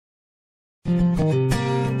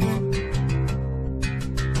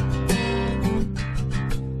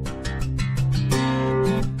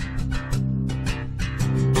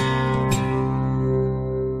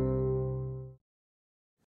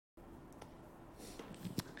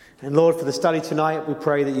And Lord, for the study tonight, we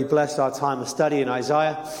pray that you bless our time of study in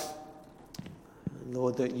Isaiah. And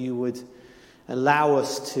Lord, that you would allow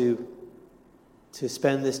us to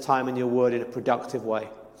spend this time in your word in a productive way.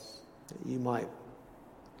 That you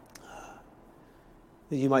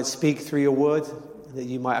might speak through your word, and that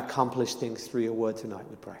you might accomplish things through your word tonight,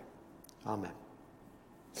 we pray. Amen.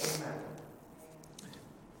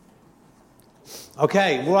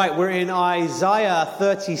 Okay, right, we're in Isaiah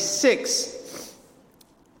 36.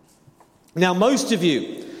 Now, most of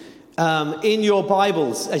you, in your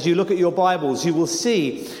Bibles, as you look at your Bibles, you will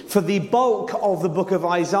see for the bulk of the book of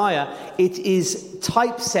Isaiah, it is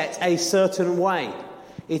typeset a certain way.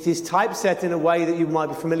 It is typeset in a way that you might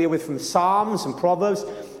be familiar with from Psalms and Proverbs.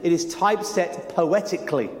 It is typeset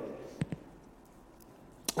poetically.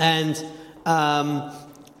 And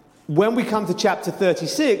when we come to chapter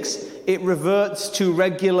 36, it reverts to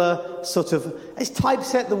regular sort of, is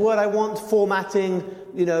typeset the word I want, formatting,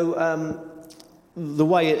 the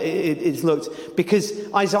way it's looked. Because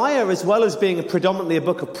Isaiah, as well as being predominantly a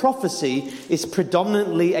book of prophecy, is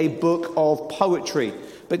predominantly a book of poetry.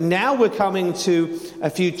 But now we're coming to a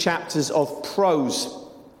few chapters of prose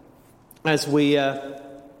as we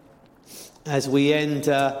end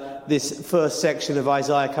this first section of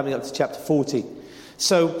Isaiah, coming up to chapter 40.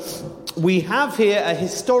 So we have here a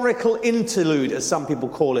historical interlude, as some people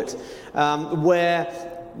call it, where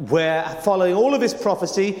we're following all of this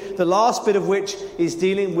prophecy, the last bit of which is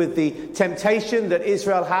dealing with the temptation that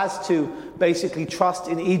Israel has to basically trust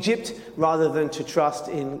in Egypt rather than to trust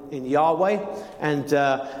in Yahweh. And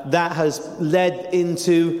that has led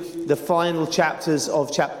into the final chapters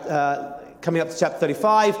of coming up to chapter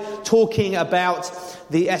 35, talking about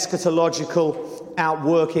the eschatological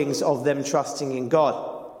outworkings of them trusting in God.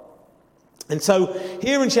 And so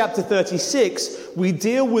here in chapter 36, we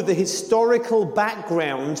deal with the historical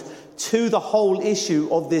background to the whole issue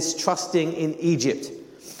of this trusting in Egypt.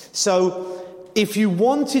 So if you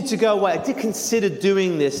wanted to go away, I did consider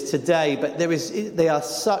doing this today, but they are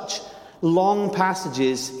such long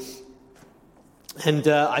passages, and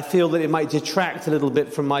I feel that it might detract a little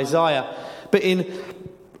bit from Isaiah. But in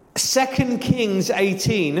 2 Kings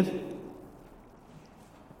 18,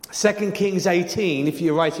 if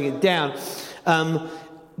you're writing it down,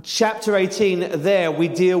 chapter 18, there we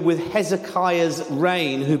deal with Hezekiah's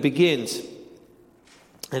reign, who begins.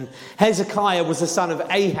 And Hezekiah was the son of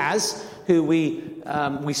Ahaz, who we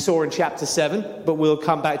saw in chapter 7, but we'll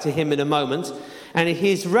come back to him in a moment. And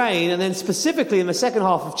his reign, and then specifically in the second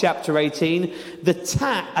half of chapter 18, the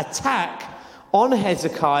attack on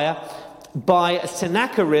Hezekiah by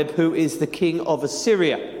Sennacherib, who is the king of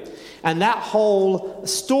Assyria. And that whole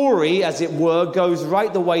story, as it were, goes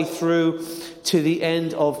right the way through to the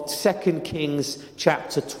end of 2 Kings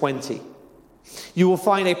chapter 20. You will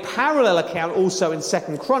find a parallel account also in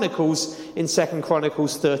 2 Chronicles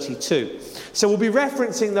 32. So we'll be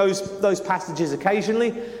referencing those passages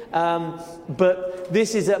occasionally, but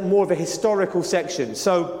this is more of a historical section.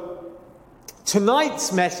 So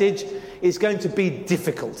tonight's message is going to be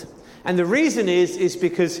difficult. And the reason is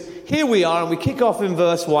because here we are, and we kick off in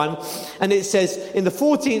verse 1, and it says, in the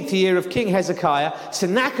 14th year of King Hezekiah,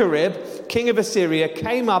 Sennacherib, king of Assyria,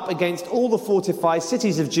 came up against all the fortified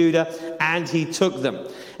cities of Judah, and he took them.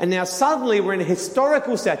 And now suddenly we're in a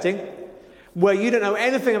historical setting where you don't know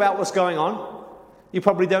anything about what's going on. You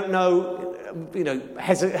probably don't know,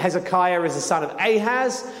 Hezekiah is the son of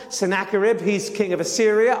Ahaz. Sennacherib, he's king of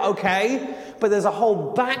Assyria, okay. But there's a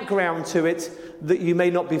whole background to it that you may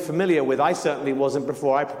not be familiar with. I certainly wasn't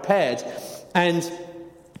before I prepared. And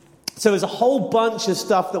so there's a whole bunch of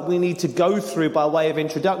stuff that we need to go through by way of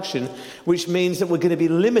introduction, which means that we're going to be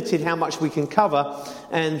limited how much we can cover,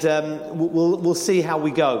 and we'll see how we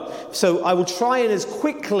go. So I will try and, as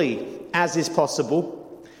quickly as is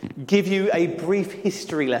possible, give you a brief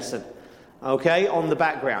history lesson, okay, on the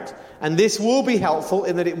background. And this will be helpful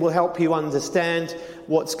in that it will help you understand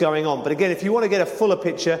what's going on. But again, if you want to get a fuller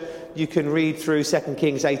picture, you can read through 2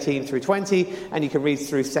 Kings 18 through 20, and you can read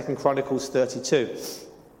through 2 Chronicles 32.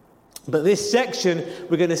 But this section,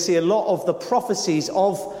 we're going to see a lot of the prophecies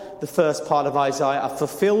of the first part of Isaiah are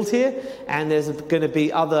fulfilled here, and there's going to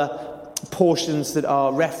be other portions that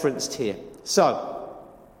are referenced here. So,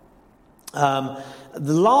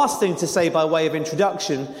 the last thing to say by way of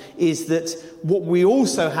introduction is that what we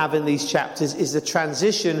also have in these chapters is the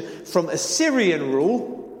transition from Assyrian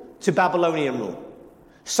rule to Babylonian rule.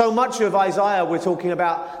 So much of Isaiah, we're talking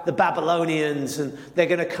about the Babylonians, and they're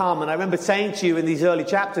going to come. And I remember saying to you in these early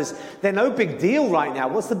chapters, they're no big deal right now.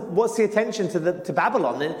 What's the attention to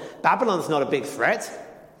Babylon? Babylon's not a big threat.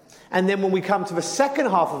 And then when we come to the second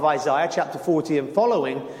half of Isaiah, chapter 40 and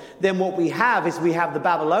following, then what we have is we have the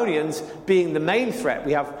Babylonians being the main threat.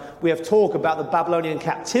 We have talk about the Babylonian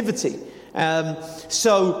captivity.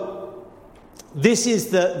 So this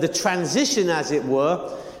is the transition, as it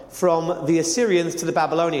were, from the Assyrians to the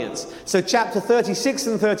Babylonians. So chapter 36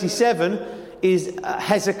 and 37 is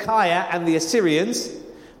Hezekiah and the Assyrians.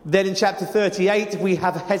 Then in chapter 38 we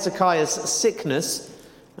have Hezekiah's sickness,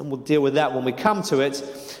 and we'll deal with that when we come to it.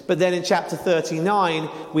 But then in chapter 39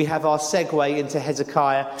 we have our segue into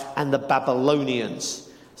Hezekiah and the Babylonians.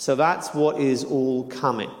 So that's what is all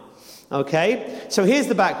coming. Okay, so here's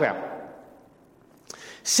the background.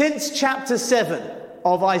 Since chapter 7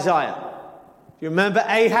 of Isaiah, you remember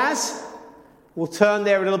Ahaz? We'll turn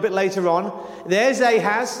there a little bit later on. There's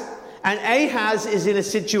Ahaz, and Ahaz is in a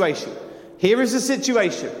situation. Here is the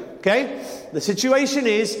situation, okay? The situation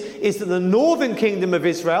is that the northern kingdom of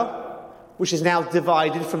Israel, which is now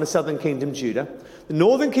divided from the southern kingdom, Judah, the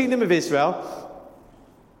northern kingdom of Israel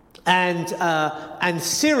and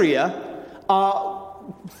Syria are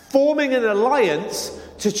forming an alliance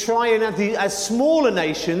to try and, as smaller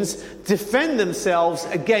nations, defend themselves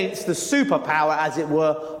against the superpower, as it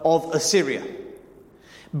were, of Assyria.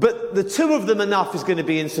 But the two of them enough is going to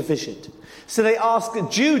be insufficient. So they ask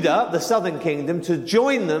Judah, the southern kingdom, to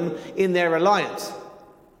join them in their alliance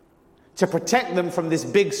to protect them from this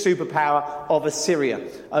big superpower of Assyria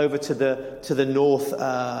over to the north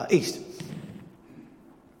east.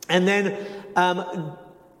 And then,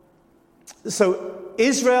 so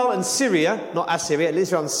Israel and Syria, not Assyria,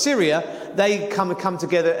 Israel and Syria, they come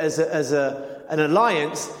together as an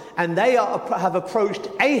alliance, and they have approached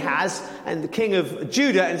Ahaz and the king of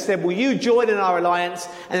Judah and said, will you join in our alliance,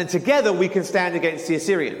 and then together we can stand against the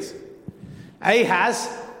Assyrians. Ahaz,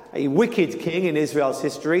 a wicked king in Israel's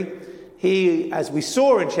history, he, as we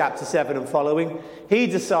saw in chapter 7 and following, he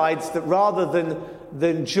decides that rather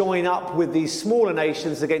than join up with these smaller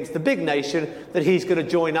nations against the big nation, that he's going to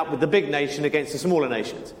join up with the big nation against the smaller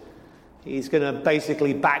nations. He's going to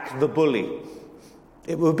basically back the bully.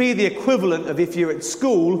 It will be the equivalent of if you're at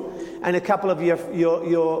school and a couple of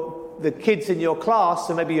the kids in your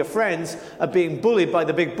class, or maybe your friends, are being bullied by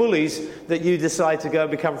the big bullies, that you decide to go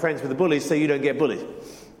and become friends with the bullies so you don't get bullied.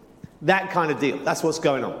 That kind of deal. That's what's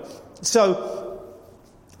going on. So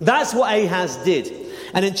that's what Ahaz did.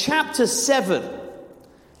 And in chapter 7,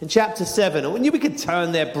 and we could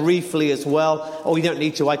turn there briefly as well, or you don't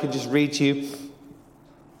need to, I can just read to you.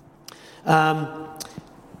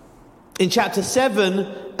 In chapter 7,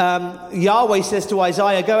 Yahweh says to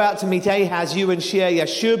Isaiah, go out to meet Ahaz, you and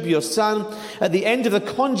Shear-Yashub, your son, at the end of the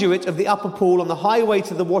conduit of the upper pool on the highway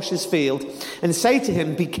to the washer's field, and say to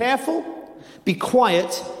him, be careful, be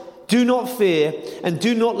quiet, do not fear, and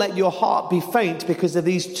do not let your heart be faint because of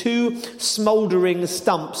these two smouldering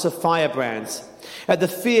stumps of firebrands, at the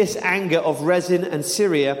fierce anger of Rezin and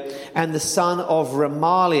Syria and the son of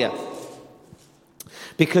Remaliah.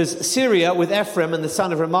 Because Syria with Ephraim and the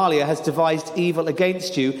son of Remaliah has devised evil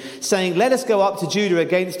against you, saying, let us go up to Judah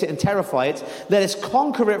against it and terrify it. Let us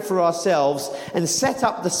conquer it for ourselves and set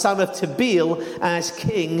up the son of Tabeel as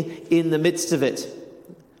king in the midst of it.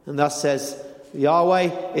 And thus says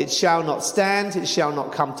Yahweh, it shall not stand, it shall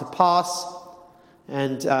not come to pass.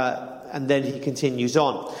 And then he continues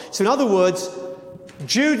on. So in other words,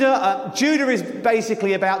 Judah is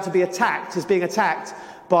basically about to be attacked, is being attacked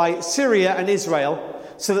by Syria and Israel,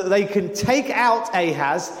 so that they can take out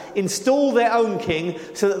Ahaz, install their own king,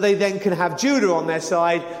 so that they then can have Judah on their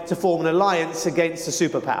side to form an alliance against the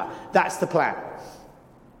superpower. That's the plan.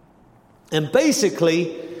 And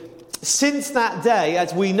basically, since that day,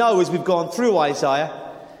 as we know as we've gone through Isaiah,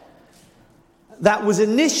 that was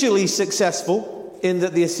initially successful in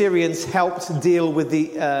that the Assyrians helped deal with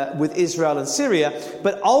Israel and Syria,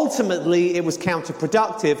 but ultimately it was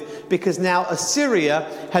counterproductive because now Assyria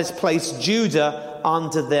has placed Judah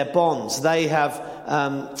under their bonds. They have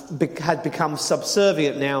had become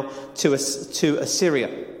subservient now to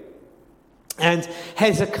Assyria. And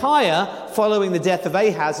Hezekiah, following the death of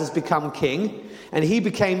Ahaz, has become king, and he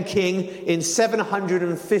became king in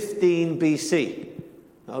 715 BC.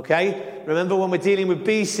 Okay? Remember, when we're dealing with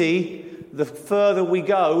BC, the further we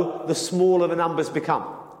go, the smaller the numbers become.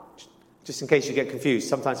 Just in case you get confused.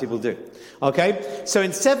 Sometimes people do. Okay? So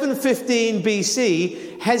in 715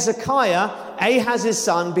 BC, Hezekiah, Ahaz's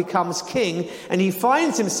son, becomes king, and he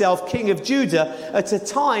finds himself king of Judah at a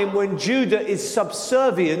time when Judah is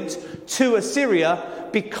subservient to Assyria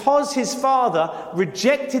because his father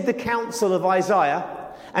rejected the counsel of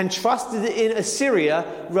Isaiah and trusted in Assyria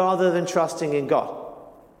rather than trusting in God.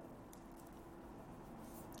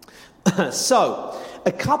 So,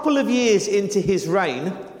 a couple of years into his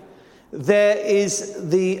reign, there is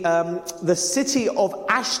the city of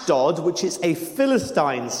Ashdod, which is a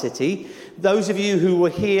Philistine city. Those of you who were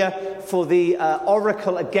here for the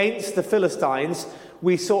oracle against the Philistines,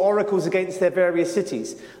 we saw oracles against their various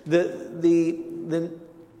cities. The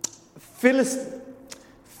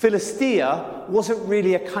Philistia wasn't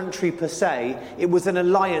really a country per se. It was an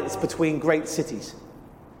alliance between great cities.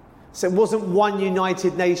 So it wasn't one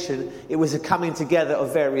united nation. It was a coming together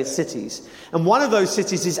of various cities. And one of those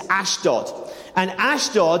cities is Ashdod. And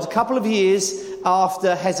Ashdod, a couple of years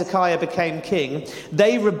after Hezekiah became king,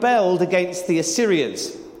 they rebelled against the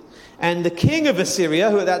Assyrians. And the king of Assyria,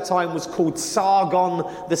 who at that time was called Sargon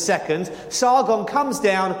II, Sargon comes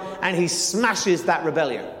down and he smashes that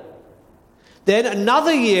rebellion. Then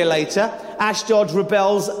another year later, Ashdod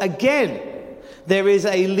rebels again. There is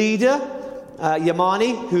a leader,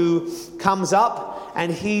 Yamani, who comes up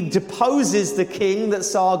and he deposes the king that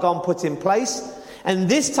Sargon put in place. And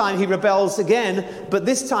this time he rebels again, but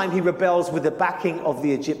this time he rebels with the backing of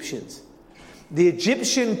the Egyptians. The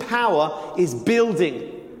Egyptian power is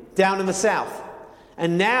building down in the south.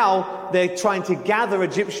 And now they're trying to gather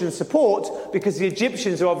Egyptian support because the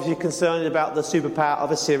Egyptians are obviously concerned about the superpower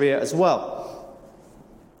of Assyria as well.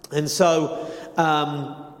 And so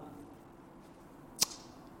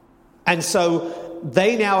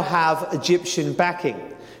they now have Egyptian backing.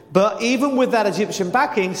 But even with that Egyptian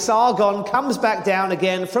backing, Sargon comes back down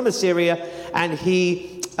again from Assyria and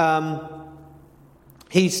he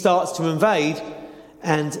starts to invade.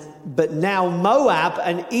 But now Moab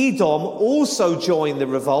and Edom also join the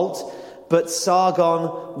revolt, but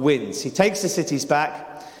Sargon wins. He takes the cities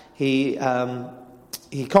back, he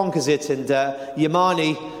conquers it, and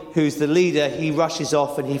Yamani, who's the leader, he rushes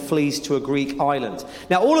off and he flees to a Greek island.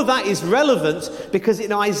 Now all of that is relevant because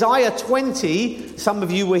in Isaiah 20, some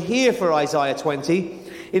of you were here for Isaiah 20,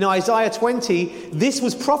 in Isaiah 20 this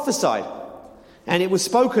was prophesied and it was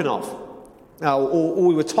spoken of, or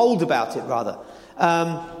we were told about it rather.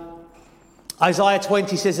 Isaiah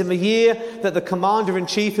 20 says, in the year that the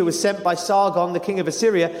commander-in-chief who was sent by Sargon, the king of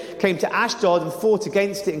Assyria, came to Ashdod and fought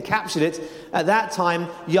against it and captured it, at that time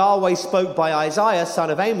Yahweh spoke by Isaiah,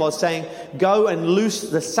 son of Amos, saying, go and loose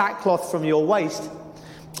the sackcloth from your waist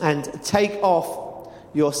and take off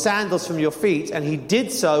your sandals from your feet. And he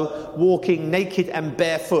did so, walking naked and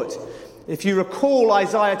barefoot. If you recall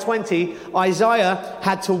Isaiah 20, Isaiah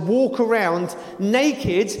had to walk around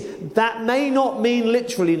naked. That may not mean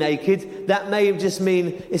literally naked. That may just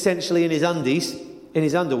mean essentially in his undies, in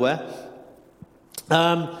his underwear.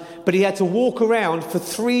 But he had to walk around for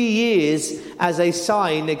 3 years as a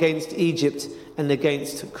sign against Egypt and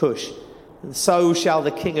against Cush. And so shall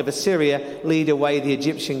the king of Assyria lead away the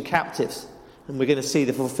Egyptian captives. And we're going to see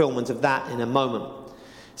the fulfillment of that in a moment.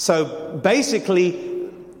 So basically,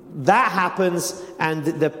 that happens, and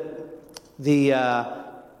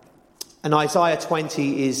and Isaiah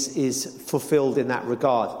 20 is fulfilled in that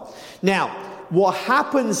regard. Now, what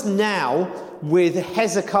happens now with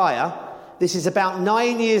Hezekiah? This is about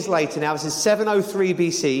 9 years later. Now, this is 703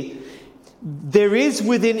 BC. There is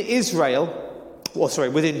within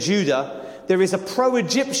within Judah, there is a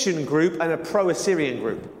pro-Egyptian group and a pro-Assyrian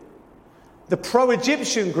group. The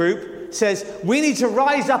pro-Egyptian group says we need to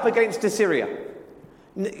rise up against Assyria.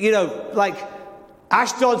 You know, like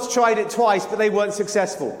Ashdod's tried it twice, but they weren't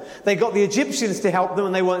successful. They got the Egyptians to help them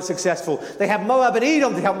and they weren't successful. They have Moab and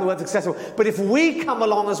Edom to help them, they weren't successful. But if we come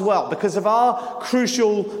along as well, because of our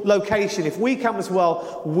crucial location, if we come as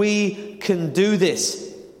well, we can do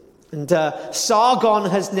this. And Sargon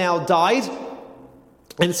has now died,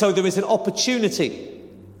 and so there is an opportunity.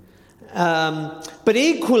 But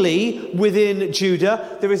equally, within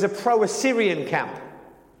Judah, there is a pro-Assyrian camp.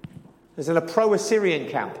 There's a pro-Assyrian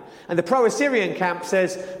camp. And the pro-Assyrian camp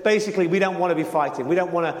says, basically, we don't want to be fighting. We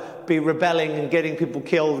don't want to be rebelling and getting people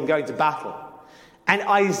killed and going to battle. And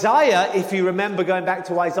Isaiah, if you remember going back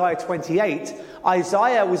to Isaiah 28,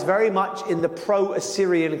 Isaiah was very much in the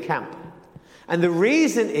pro-Assyrian camp. And the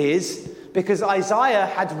reason is because Isaiah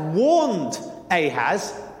had warned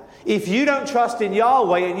Ahaz, if you don't trust in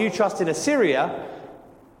Yahweh and you trust in Assyria,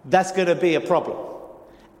 that's going to be a problem.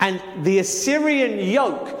 And the Assyrian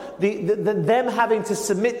yoke, them having to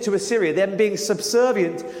submit to Assyria, them being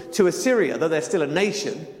subservient to Assyria, though they're still a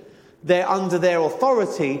nation, they're under their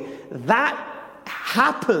authority, that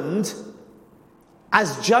happened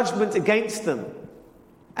as judgment against them.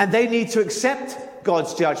 And they need to accept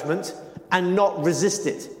God's judgment and not resist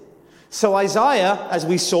it. So Isaiah, as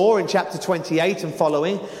we saw in chapter 28 and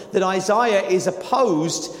following, that Isaiah is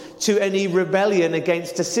opposed to any rebellion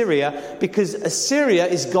against Assyria because Assyria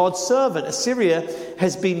is God's servant. Assyria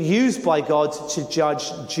has been used by God to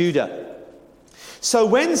judge Judah. So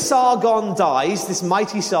when Sargon dies, this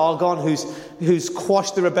mighty Sargon who's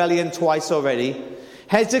quashed the rebellion twice already,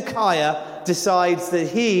 Hezekiah decides that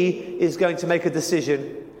he is going to make a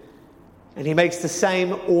decision, and he makes the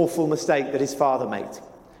same awful mistake that his father made.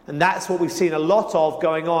 And that's what we've seen a lot of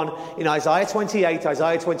going on in Isaiah 28,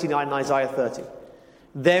 Isaiah 29, and Isaiah 30.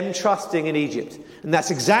 Them trusting in Egypt. And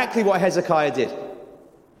that's exactly what Hezekiah did.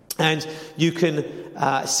 And you can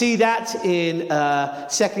see that in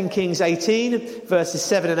 2 Kings 18, verses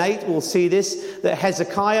 7 and 8. We'll see this, that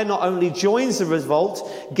Hezekiah not only joins the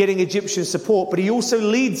revolt, getting Egyptian support, but he also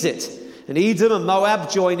leads it. And Edom and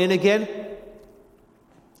Moab join in again.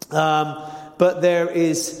 But there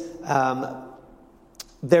is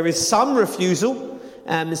some refusal.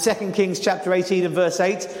 In 2 Kings chapter 18 and verse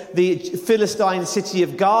 8, the Philistine city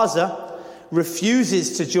of Gaza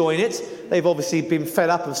refuses to join it. They've obviously been fed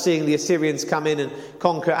up of seeing the Assyrians come in and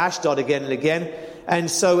conquer Ashdod again and again. And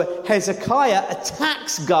so Hezekiah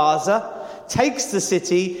attacks Gaza, takes the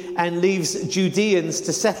city, and leaves Judeans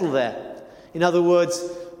to settle there. In other words,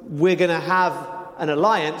 we're going to have an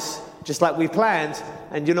alliance, just like we planned,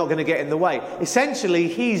 and you're not going to get in the way. Essentially,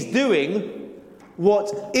 he's doing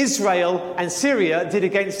what Israel and Syria did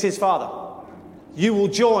against his father. You will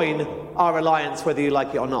join our alliance whether you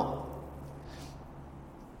like it or not.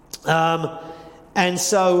 And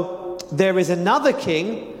so there is another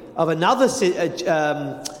king of another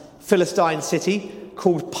Philistine city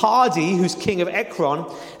called Pardi, who's king of Ekron,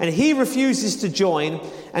 and he refuses to join,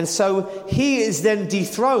 and so he is then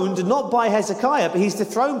dethroned, not by Hezekiah, but he's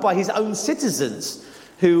dethroned by his own citizens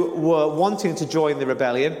who were wanting to join the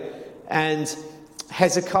rebellion, and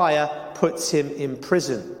Hezekiah puts him in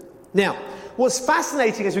prison. Now, what's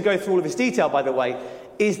fascinating as we go through all of this detail, by the way,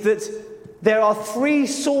 is that there are three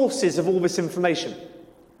sources of all this information.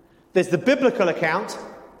 There's the biblical account,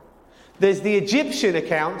 there's the Egyptian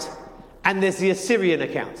account, and there's the Assyrian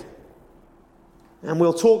account. And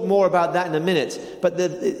we'll talk more about that in a minute. But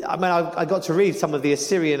I got to read some of the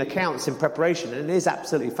Assyrian accounts in preparation, and it is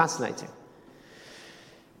absolutely fascinating.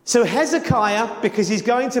 So Hezekiah, because he's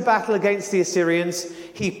going to battle against the Assyrians,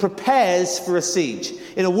 he prepares for a siege.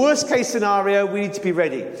 In a worst case scenario, we need to be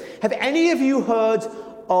ready. Have any of you heard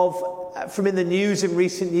of, from in the news in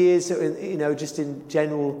recent years, just in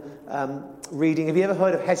general reading, have you ever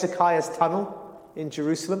heard of Hezekiah's tunnel in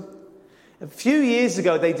Jerusalem? A few years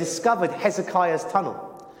ago, they discovered Hezekiah's tunnel.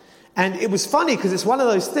 And it was funny because it's one of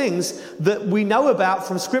those things that we know about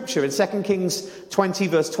from Scripture. In 2 Kings 20,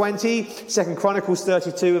 verse 20, 2 Chronicles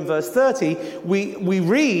 32 and verse 30, we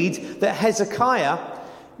read that Hezekiah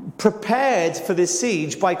prepared for this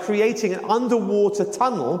siege by creating an underwater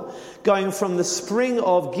tunnel going from the spring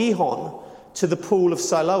of Gihon to the pool of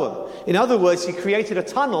Siloam. In other words, he created a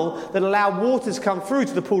tunnel that allowed water to come through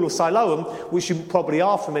to the pool of Siloam, which you probably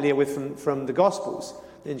are familiar with from the Gospels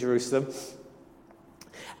in Jerusalem.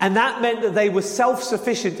 And that meant that they were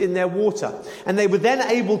self-sufficient in their water. And they were then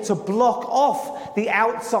able to block off the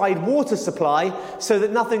outside water supply so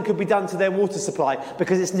that nothing could be done to their water supply,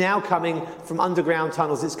 because it's now coming from underground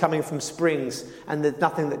tunnels, it's coming from springs, and there's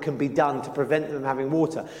nothing that can be done to prevent them from having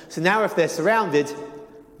water. So now if they're surrounded,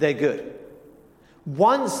 they're good.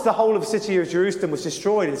 Once the whole of the city of Jerusalem was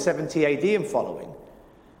destroyed in 70 AD and following,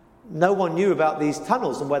 no one knew about these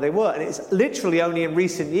tunnels and where they were. And it's literally only in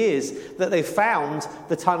recent years that they found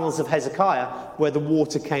the tunnels of Hezekiah where the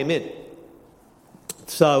water came in.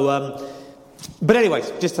 So, but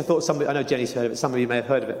anyways, just I thought I know Jenny's heard of it, some of you may have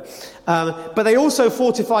heard of it. But they also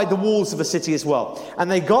fortified the walls of the city as well. And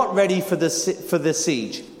they got ready for the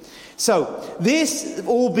siege. So, this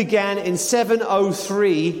all began in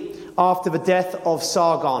 703 after the death of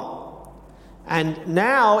Sargon. And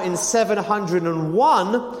now in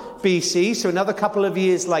 701 BC, so another couple of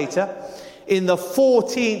years later, in the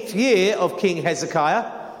 14th year of King Hezekiah,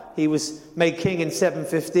 he was made king in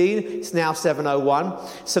 715, it's now 701.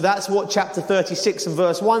 So that's what chapter 36 and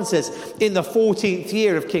verse 1 says. In the 14th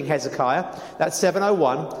year of King Hezekiah, that's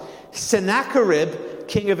 701, Sennacherib,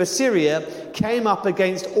 king of Assyria, came up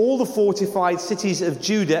against all the fortified cities of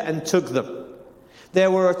Judah and took them. There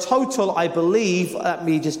were a total, I believe, let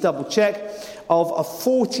me just double check, of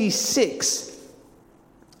 46,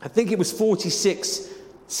 I think it was 46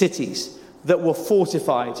 cities that were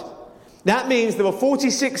fortified. That means there were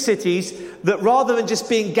 46 cities that, rather than just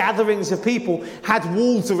being gatherings of people, had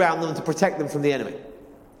walls around them to protect them from the enemy.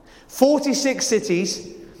 46 cities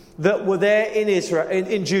that were there in Israel,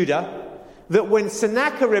 in Judah, that when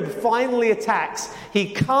Sennacherib finally attacks,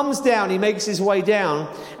 he comes down, he makes his way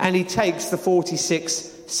down, and he takes the 46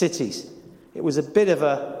 cities. It was a bit of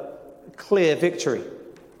a clear victory.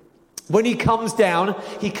 When he comes down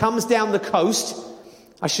the coast,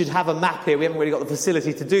 I should have a map here. We haven't really got the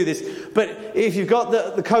facility to do this. But if you've got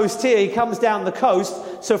the coast here, he comes down the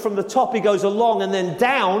coast. So from the top he goes along and then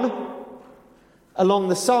down along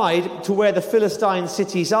the side to where the Philistine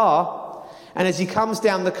cities are. And as he comes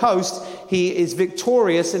down the coast, he is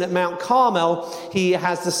victorious. And at Mount Carmel, he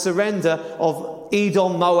has the surrender of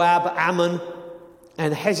Edom, Moab, Ammon.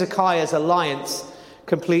 And Hezekiah's alliance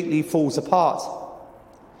completely falls apart.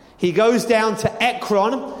 He goes down to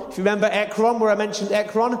Ekron. If you remember Ekron, where I mentioned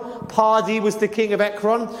Ekron, Pardee was the king of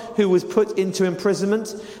Ekron who was put into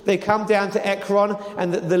imprisonment. They come down to Ekron,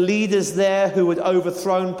 and the leaders there who had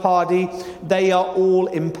overthrown Pardee, they are all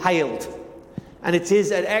impaled. And it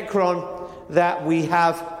is at Ekron that we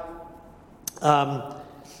have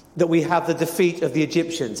the defeat of the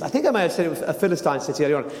Egyptians. I think I may have said it was a Philistine city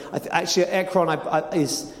earlier on. Actually, Ekron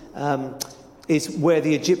is where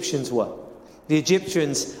the Egyptians were. The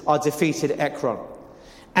Egyptians are defeated at Ekron.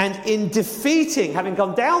 And in defeating, having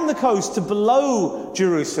gone down the coast to below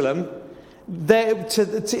Jerusalem,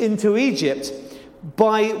 into Egypt,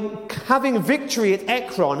 by having victory at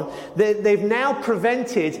Ekron, they've now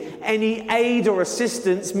prevented any aid or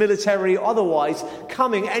assistance, military or otherwise,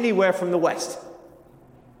 coming anywhere from the west.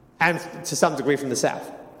 And to some degree from the south.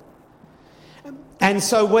 And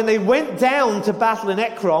so when they went down to battle in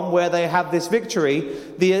Ekron, where they have this victory,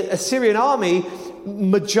 the Assyrian army,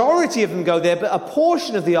 majority of them go there, but a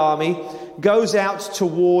portion of the army goes out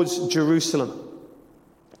towards Jerusalem.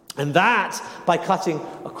 And that, by cutting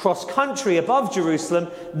across country above Jerusalem,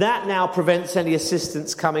 that now prevents any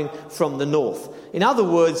assistance coming from the north. In other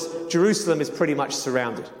words, Jerusalem is pretty much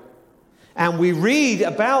surrounded. And we read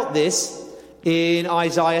about this in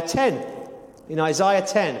Isaiah 10. In Isaiah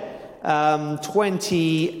 10.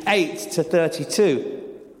 28 to 32.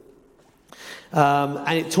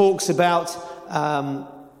 And it talks about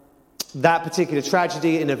that particular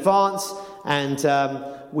tragedy in advance, and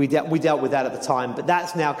we dealt with that at the time, but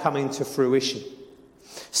that's now coming to fruition.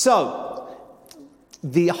 So,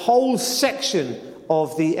 the whole section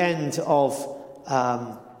of the end of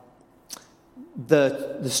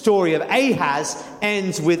the story of Ahaz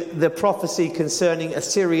ends with the prophecy concerning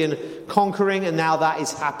Assyrian conquering, and now that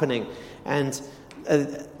is happening. And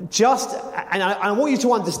I want you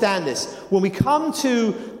to understand this. When we come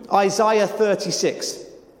to Isaiah 36,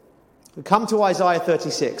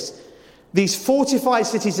 these fortified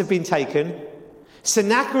cities have been taken.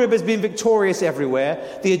 Sennacherib has been victorious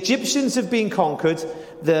everywhere. The Egyptians have been conquered.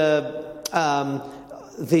 The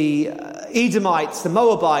Edomites, the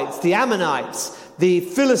Moabites, the Ammonites, the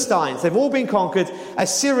Philistines, they've all been conquered.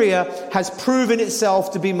 Assyria has proven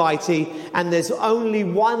itself to be mighty, and there's only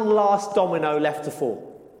one last domino left to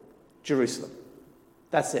fall. Jerusalem.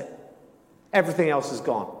 That's it. Everything else is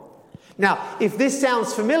gone. Now, if this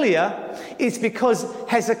sounds familiar, it's because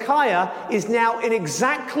Hezekiah is now in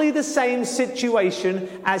exactly the same situation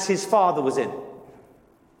as his father was in.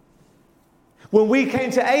 When we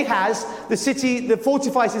came to Ahaz, the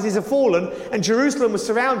fortified cities have fallen, and Jerusalem was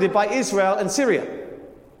surrounded by Israel and Syria.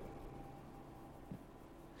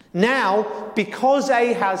 Now, because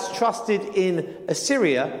Ahaz trusted in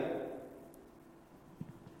Assyria,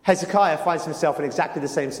 Hezekiah finds himself in exactly the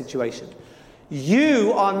same situation.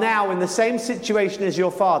 You are now in the same situation as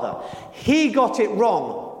your father. He got it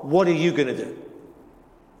wrong. What are you going to do?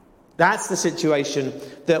 That's the situation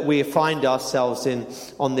that we find ourselves in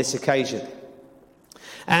on this occasion.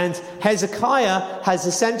 And Hezekiah has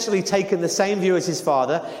essentially taken the same view as his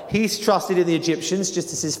father. He's trusted in the Egyptians,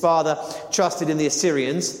 just as his father trusted in the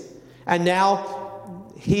Assyrians. And now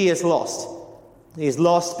he is lost. He is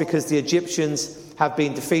lost because the Egyptians have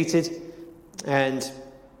been defeated. And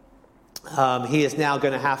he is now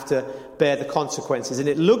going to have to bear the consequences. And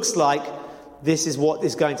it looks like this is what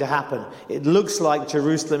is going to happen. It looks like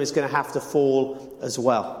Jerusalem is going to have to fall as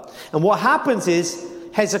well. And what happens is,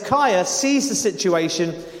 Hezekiah sees the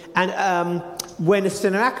situation, and when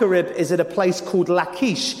Sennacherib is at a place called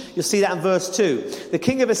Lachish, you'll see that in verse 2. The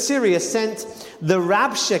king of Assyria sent the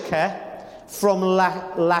Rabshakeh from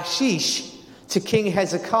Lachish to King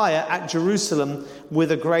Hezekiah at Jerusalem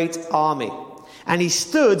with a great army. And he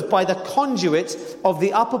stood by the conduit of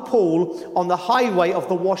the upper pool on the highway of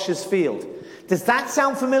the washer's field. Does that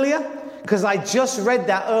sound familiar? Because I just read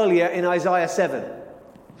that earlier in Isaiah 7.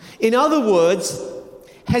 In other words,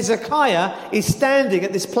 Hezekiah is standing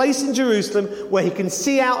at this place in Jerusalem where he can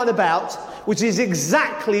see out and about, which is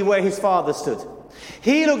exactly where his father stood.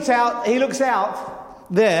 He looks out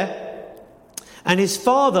there, and his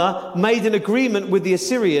father made an agreement with the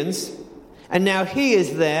Assyrians, and now he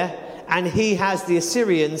is there, and he has the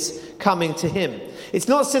Assyrians coming to him. It's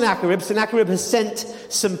not Sennacherib. Sennacherib has sent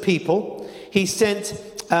some people. He sent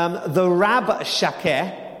the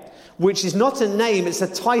Rabshakeh, which is not a name, it's a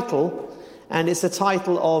title, and it's the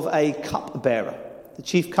title of a cupbearer, the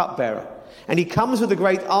chief cupbearer. And he comes with a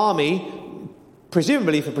great army,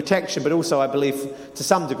 presumably for protection, but also, I believe, to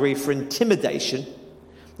some degree for intimidation.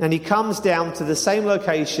 And he comes down to the same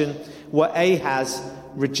location where Ahaz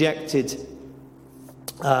rejected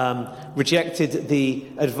the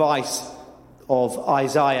advice of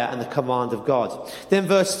Isaiah and the command of God. Then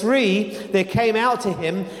verse 3, there came out to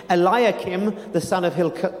him Eliakim, the son of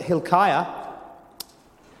Hilkiah,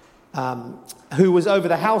 who was over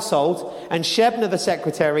the household, and Shebna the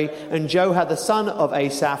secretary, and Joha the son of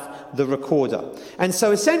Asaph the recorder. And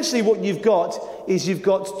so essentially what you've got is you've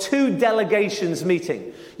got two delegations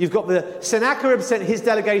meeting. You've got the Sennacherib sent his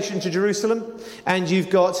delegation to Jerusalem, and you've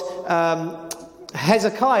got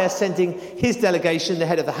Hezekiah sending his delegation, the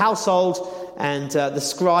head of the household, and the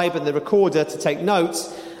scribe and the recorder to take notes,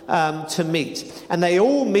 to meet. And they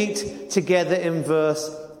all meet together in verse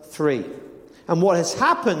 3. And what has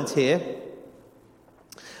happened here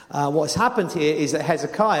is that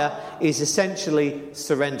Hezekiah is essentially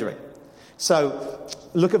surrendering. So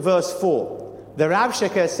look at verse 4. The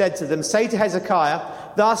Rabshakeh said to them, "Say to Hezekiah,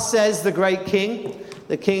 thus says the great king,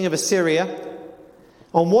 the king of Assyria,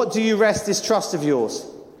 on what do you rest this trust of yours?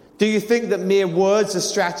 Do you think that mere words are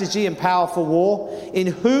strategy and power for war? In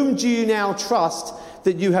whom do you now trust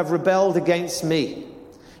that you have rebelled against me?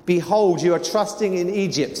 Behold, you are trusting in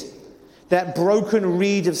Egypt, that broken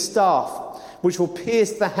reed of staff, which will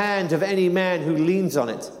pierce the hand of any man who leans on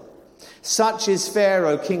it. Such is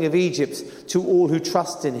Pharaoh, king of Egypt, to all who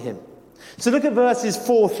trust in him." So look at verses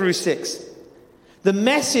 4 through 6. The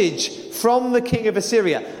message from the king of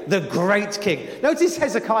Assyria, the great king. Notice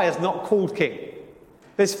Hezekiah is not called king.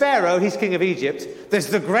 There's Pharaoh, he's king of Egypt. There's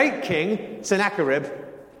the great king, Sennacherib,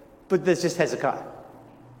 but there's just Hezekiah.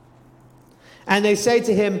 And they say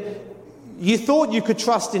to him, you thought you could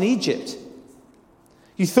trust in Egypt.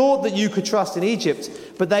 You thought that you could trust in Egypt,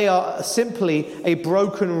 but they are simply a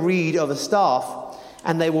broken reed of a staff,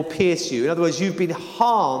 and they will pierce you. In other words, you've been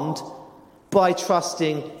harmed by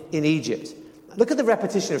trusting in Egypt. Look at the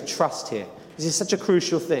repetition of trust here. This is such a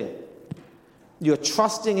crucial thing. You're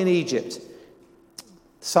trusting in Egypt.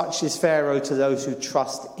 Such is Pharaoh to those who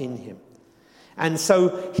trust in him. And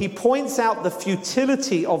so he points out the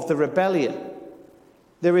futility of the rebellion.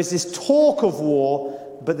 There is this talk of war,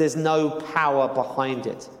 but there's no power behind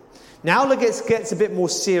it. Now it gets a bit more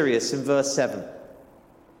serious in verse 7.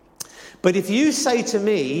 "But if you say to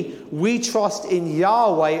me, we trust in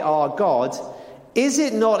Yahweh our God, is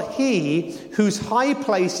it not he whose high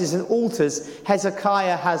places and altars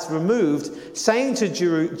Hezekiah has removed, saying to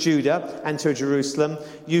Judah and to Jerusalem,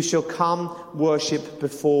 you shall come worship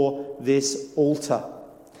before this altar?"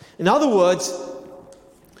 In other words,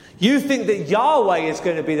 you think that Yahweh is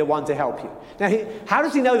going to be the one to help you. Now, how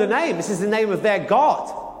does he know the name? This is the name of their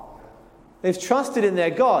God. They've trusted in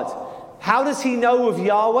their God. How does he know of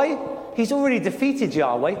Yahweh? He's already defeated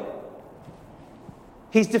Yahweh.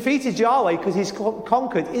 He's defeated Yahweh because he's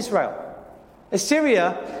conquered Israel.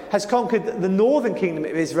 Assyria has conquered the northern kingdom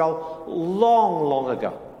of Israel long, long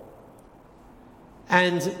ago.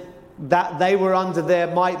 And that they were under their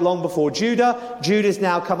might long before Judah. Judah's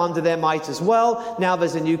now come under their might as well. Now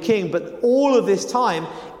there's a new king. But all of this time,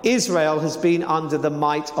 Israel has been under the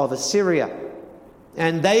might of Assyria.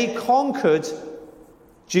 And they conquered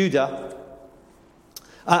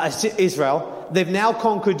Israel. They've now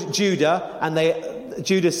conquered Judah, and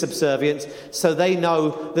Judah's subservient, so they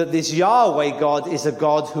know that this Yahweh God is a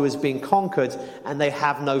God who has been conquered, and they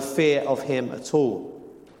have no fear of him at all.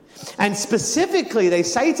 And specifically, they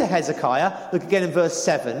say to Hezekiah, look again in verse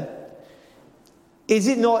 7, "Is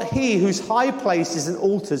it not he whose high places and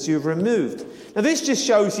altars you have removed?" Now this just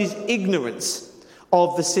shows his ignorance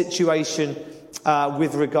of the situation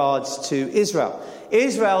with regards to Israel.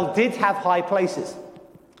 Israel did have high places.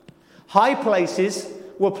 High places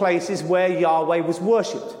were places where Yahweh was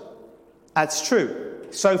worshipped. That's true.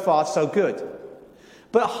 So far, so good.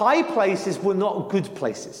 But high places were not good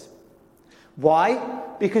places. Why?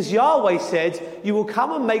 Because Yahweh said, you will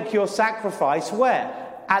come and make your sacrifice where?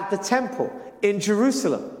 At the temple in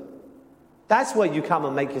Jerusalem. That's where you come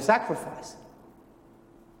and make your sacrifice.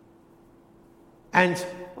 And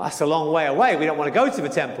that's a long way away. We don't want to go to the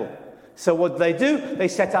temple. So what do? They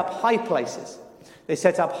set up high places. They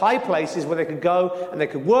set up high places where they could go and they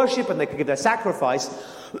could worship and they could give their sacrifice.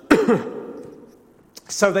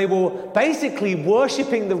 So they were basically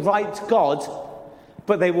worshipping the right God,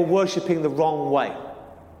 but they were worshipping the wrong way.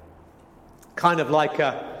 Kind of like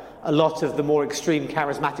a lot of the more extreme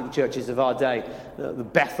charismatic churches of our day, the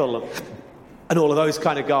Bethel and all of those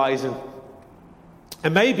kind of guys. And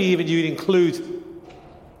And maybe even you'd include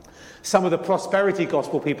some of the prosperity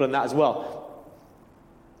gospel people in that as well.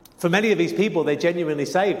 For many of these people, they genuinely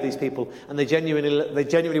saved, these people, and they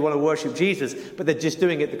genuinely want to worship Jesus, but they're just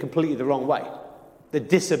doing it completely the wrong way. They're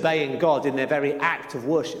disobeying God in their very act of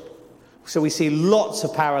worship. So we see lots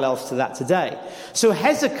of parallels to that today. So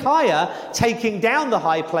Hezekiah taking down the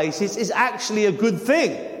high places is actually a good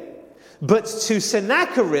thing. But to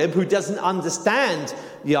Sennacherib, who doesn't understand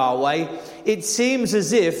Yahweh, it seems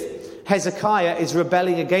as if Hezekiah is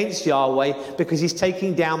rebelling against Yahweh because he's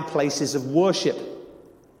taking down places of worship.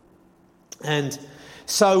 And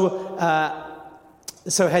so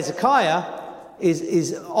Hezekiah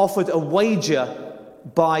is offered a wager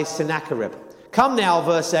by Sennacherib. Come now,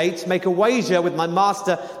 verse 8, make a wager with my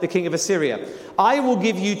master, the king of Assyria. I will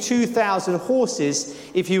give you 2,000 horses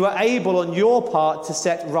if you are able on your part to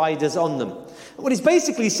set riders on them. What he's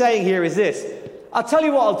basically saying here is this. I'll tell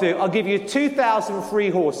you what I'll do. I'll give you 2,000 free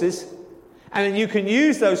horses, and then you can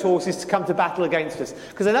use those horses to come to battle against us.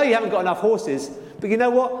 Because I know you haven't got enough horses, but you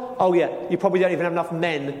know what? Oh yeah, you probably don't even have enough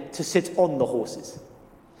men to sit on the horses.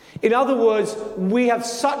 In other words, we have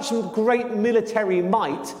such great military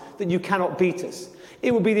might that you cannot beat us.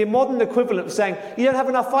 It would be the modern equivalent of saying, you don't have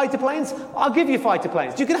enough fighter planes? I'll give you fighter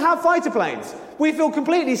planes. You can have fighter planes. We feel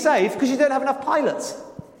completely safe because you don't have enough pilots.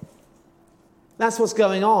 That's what's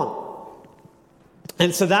going on.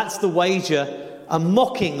 And so that's the wager, a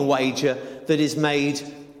mocking wager that is made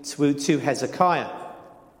to Hezekiah.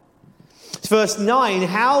 Verse 9,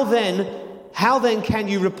 How then can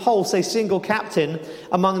you repulse a single captain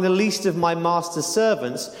among the least of my master's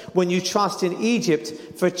servants when you trust in Egypt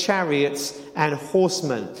for chariots and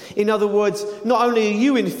horsemen? In other words, not only are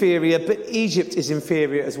you inferior, but Egypt is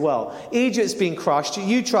inferior as well. Egypt's been crushed.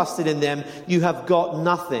 You trusted in them. You have got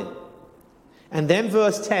nothing. And then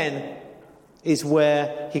verse 10 is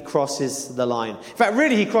where he crosses the line. In fact,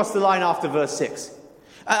 really, he crossed the line after verse 6.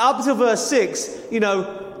 Up to verse 6,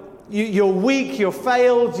 you're weak, you're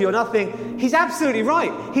failed, you're nothing. He's absolutely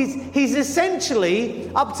right. He's essentially,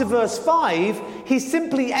 up to verse 5, he's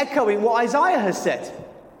simply echoing what Isaiah has said.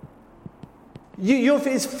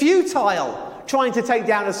 It's futile trying to take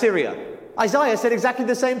down Assyria. Isaiah said exactly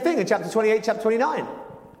the same thing in chapter 28, chapter 29.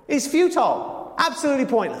 It's futile, absolutely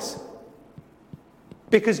pointless.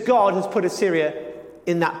 Because God has put Assyria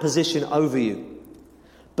in that position over you.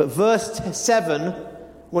 But verse 7,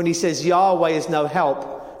 when he says Yahweh is no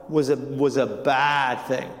help, was a bad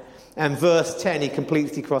thing. And verse 10, he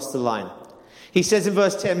completely crossed the line. He says in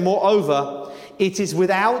verse 10, moreover, it is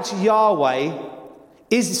without Yahweh,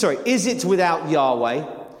 is it without Yahweh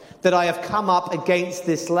that I have come up against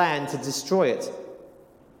this land to destroy it?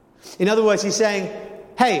 In other words, he's saying,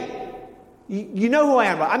 hey, you know who I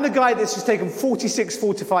am, right? I'm the guy that's just taken 46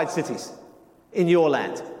 fortified cities in your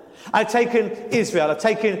land. I've taken Israel, I've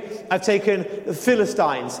taken the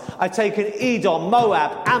Philistines, I've taken Edom,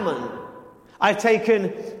 Moab, Ammon. I've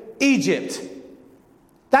taken Egypt.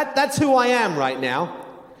 That's who I am right now.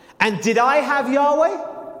 And did I have Yahweh?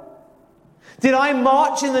 Did I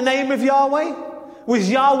march in the name of Yahweh? Was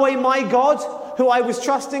Yahweh my God who I was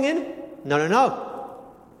trusting in? No.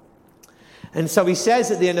 And so he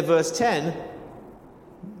says at the end of verse 10,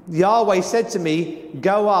 Yahweh said to me,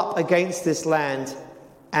 go up against this land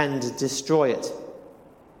and destroy it.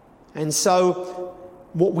 And so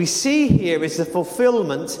what we see here is the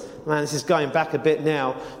fulfillment, this is going back a bit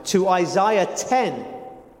now, to Isaiah 10.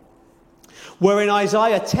 Where in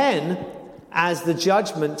Isaiah 10, as the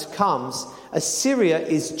judgment comes, Assyria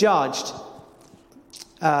is judged.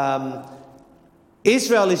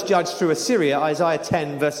 Israel is judged through Assyria, Isaiah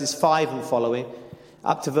 10 verses 5 and following,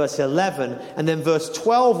 up to verse 11, and then verse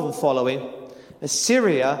 12 and following,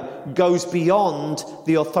 Assyria goes beyond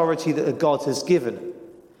the authority that God has given.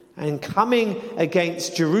 And coming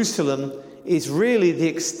against Jerusalem is really the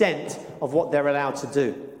extent of what they're allowed to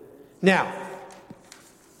do. Now,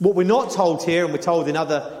 what we're not told here, and we're told in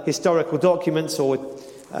other historical documents or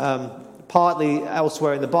partly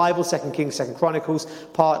elsewhere in the Bible, 2 Kings, 2 Chronicles,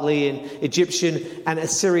 partly in Egyptian and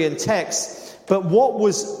Assyrian texts. But what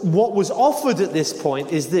was offered at this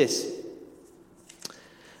point is this,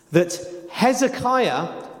 that Hezekiah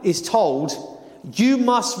is told, you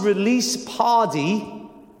must release Pardee,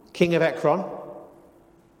 king of Ekron,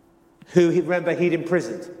 who, remember, he'd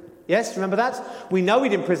imprisoned. Yes, remember that? We know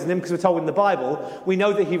he'd imprisoned him because we're told in the Bible. We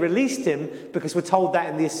know that he released him because we're told that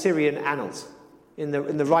in the Assyrian annals. In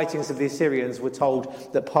the writings of the Assyrians, we're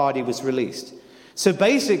told that Pardee was released. So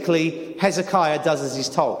basically, Hezekiah does as he's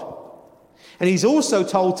told. And he's also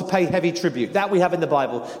told to pay heavy tribute. That we have in the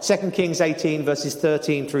Bible. 2 Kings 18, verses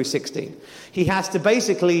 13 through 16. He has to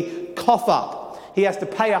basically cough up. He has to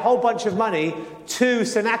pay a whole bunch of money to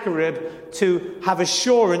Sennacherib to have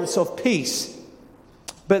assurance of peace.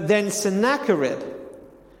 But then Sennacherib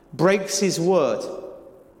breaks his word,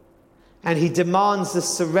 and he demands the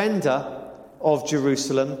surrender of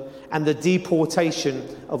Jerusalem and the deportation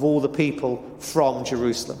of all the people from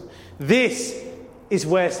Jerusalem. This is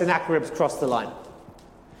where Sennacherib's crossed the line.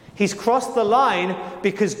 He's crossed the line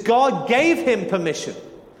because God gave him permission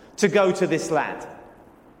to go to this land.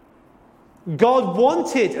 God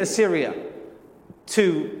wanted Assyria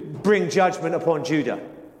to bring judgment upon Judah,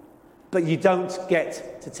 but you don't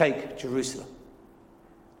get to take Jerusalem.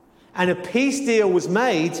 And a peace deal was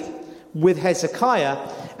made with Hezekiah,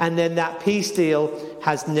 and then that peace deal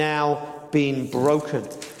has now been broken.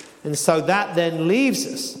 And so that then leaves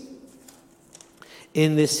us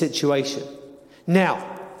in this situation.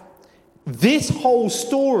 Now, this whole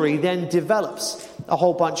story then develops a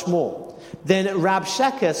whole bunch more. Then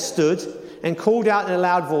Rabshakeh stood and called out in a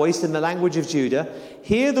loud voice in the language of Judah,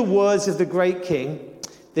 "Hear the words of the great king,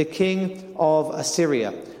 the king of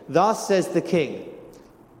Assyria. Thus says the king,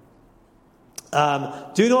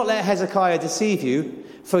 do not let Hezekiah deceive you,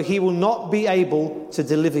 for he will not be able to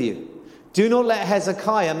deliver you. Do not let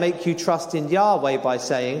Hezekiah make you trust in Yahweh by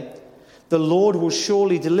saying, the Lord will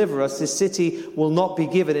surely deliver us. This city will not be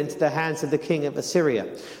given into the hands of the king of Assyria.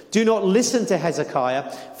 Do not listen to Hezekiah,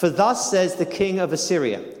 for thus says the king of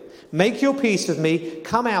Assyria, make your peace with me,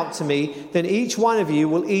 come out to me, then each one of you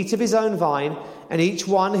will eat of his own vine, and each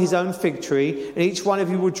one his own fig tree, and each one of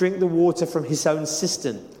you will drink the water from his own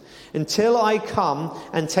cistern, until I come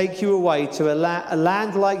and take you away to a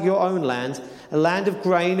land like your own land, a land of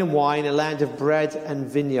grain and wine, a land of bread and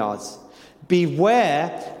vineyards.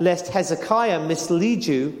 Beware lest Hezekiah mislead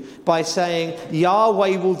you by saying,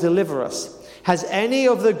 Yahweh will deliver us. Has any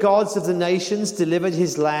of the gods of the nations delivered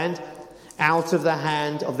his land out of the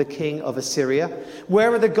hand of the king of Assyria?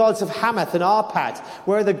 Where are the gods of Hamath and Arpad?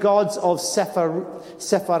 Where are the gods of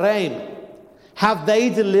Sepharvaim? Have they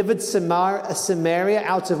delivered Samaria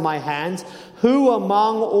out of my hand? Who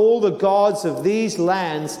among all the gods of these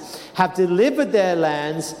lands have delivered their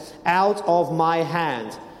lands out of my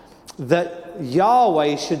hand, that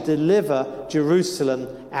Yahweh should deliver Jerusalem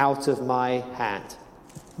out of my hand?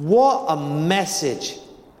 What a message.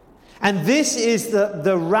 And this is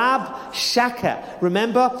the Rabshakeh.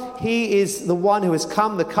 Remember, he is the one who has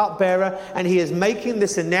come, the cupbearer, and he is making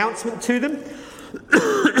this announcement to them.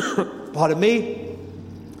 Pardon me.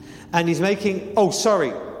 And he's making... Oh,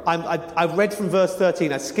 sorry. I read from verse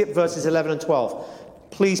 13. I skipped verses 11 and 12.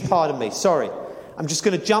 Please pardon me. Sorry. I'm just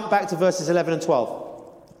going to jump back to verses 11 and 12.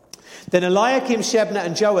 Then Eliakim, Shebna,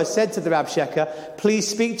 and Joah said to the Rabshakeh, please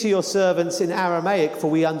speak to your servants in Aramaic, for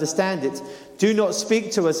we understand it. Do not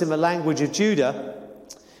speak to us in the language of Judah,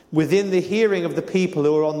 within the hearing of the people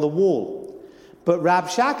who are on the wall. But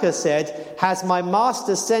Rabshakeh said, has my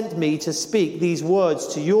master sent me to speak these words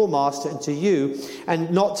to your master and to you, and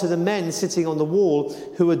not to the men sitting on the wall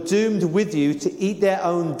who are doomed with you to eat their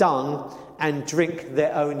own dung and drink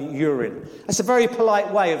their own urine? That's a very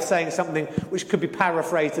polite way of saying something which could be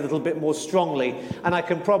paraphrased a little bit more strongly. And I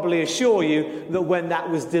can probably assure you that when that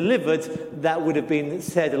was delivered, that would have been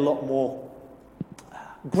said a lot more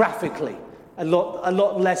graphically, a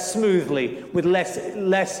lot less smoothly, with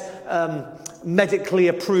less medically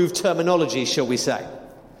approved terminology, shall we say.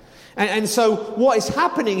 And so what is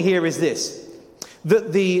happening here is this,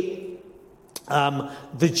 that the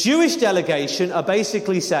Jewish delegation are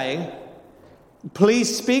basically saying,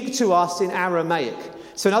 please speak to us in Aramaic.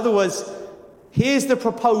 So in other words, here's the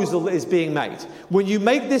proposal that is being made. When you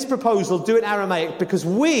make this proposal, do it in Aramaic, because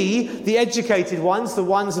we, the educated ones, the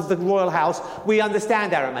ones of the royal house, we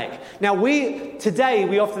understand Aramaic. Now today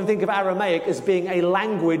we often think of Aramaic as being a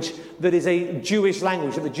language that is a Jewish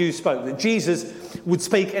language that the Jews spoke, that Jesus would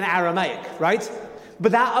speak in Aramaic, right?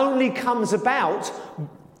 But that only comes about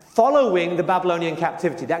following the Babylonian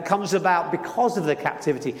captivity. That comes about because of the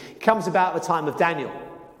captivity. It comes about at the time of Daniel.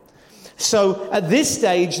 So at this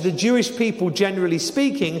stage, the Jewish people, generally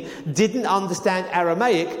speaking, didn't understand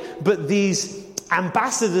Aramaic, but these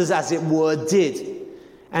ambassadors, as it were, did.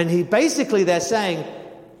 And they're saying,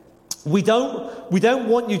 we don't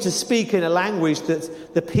want you to speak in a language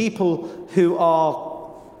that the people who are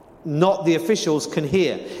not the officials can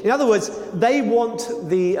hear. In other words, they want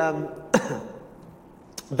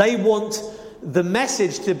the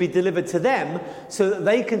message to be delivered to them so that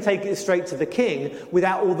they can take it straight to the king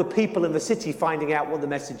without all the people in the city finding out what the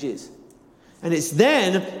message is. And it's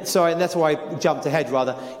then, and that's why I jumped ahead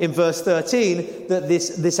rather, in verse 13, that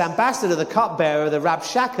this ambassador, the cupbearer, the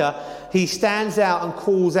Rabshakeh, he stands out and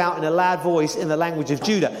calls out in a loud voice in the language of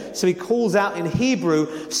Judah. So he calls out in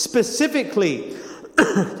Hebrew specifically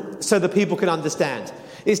so the people can understand.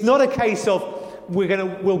 It's not a case of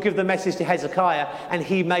we'll give the message to Hezekiah and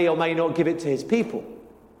he may or may not give it to his people.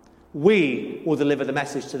 We will deliver the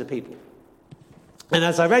message to the people. And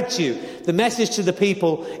as I read to you, the message to the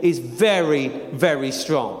people is very, very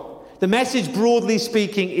strong. The message, broadly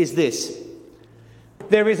speaking, is this.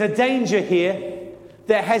 There is a danger here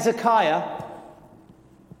that Hezekiah,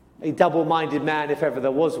 a double-minded man if ever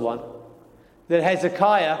there was one, that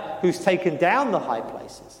Hezekiah, who's taken down the high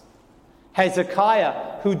places,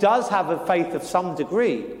 Hezekiah, who does have a faith of some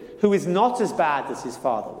degree, who is not as bad as his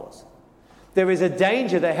father was, there is a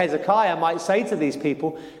danger that Hezekiah might say to these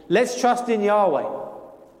people, let's trust in Yahweh.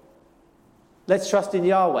 Let's trust in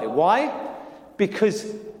Yahweh. Why?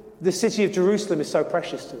 Because the city of Jerusalem is so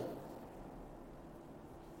precious to them.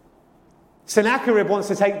 Sennacherib wants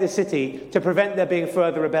to take this city to prevent there being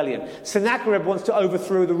further rebellion. Sennacherib wants to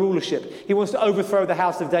overthrow the rulership. He wants to overthrow the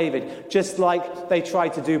house of David, just like they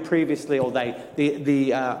tried to do previously, or the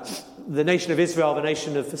nation of Israel, the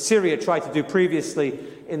nation of Syria tried to do previously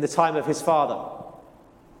in the time of his father.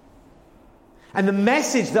 And the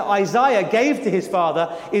message that Isaiah gave to his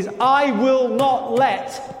father is, I will not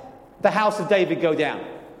let the house of David go down.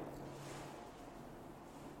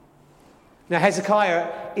 Now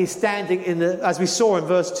Hezekiah is standing as we saw in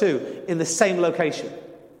verse 2, in the same location.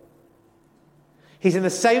 He's in the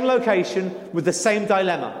same location with the same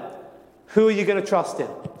dilemma. Who are you going to trust in?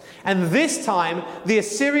 And this time, the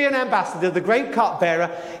Assyrian ambassador, the great cupbearer,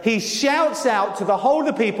 he shouts out to the whole of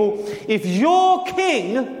the people, if your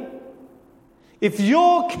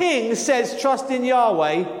king says trust in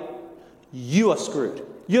Yahweh, you are screwed.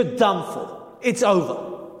 You're done for. It's over.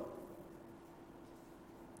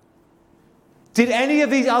 Did any of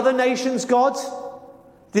these other nations' gods,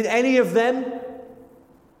 did any of them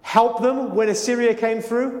help them when Assyria came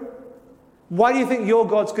through? Why do you think your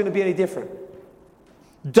God's going to be any different?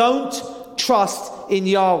 Don't trust in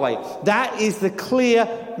Yahweh. That is the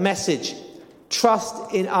clear message.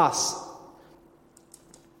 Trust in us.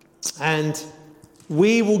 And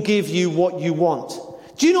we will give you what you want.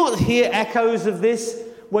 Do you not hear echoes of this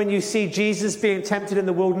when you see Jesus being tempted in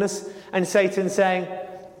the wilderness and Satan saying,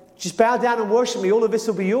 just bow down and worship me, all of this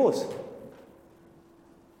will be yours?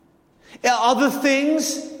 Are the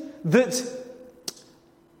things that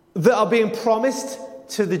are being promised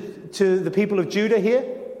to the people of Judah here,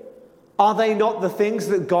 are they not the things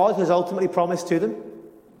that God has ultimately promised to them?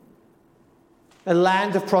 A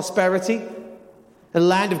land of prosperity, a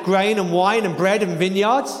land of grain and wine and bread and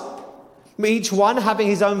vineyards, each one having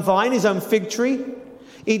his own vine, his own fig tree,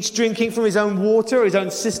 each drinking from his own water, his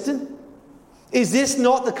own cistern. Is this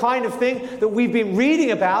not the kind of thing that we've been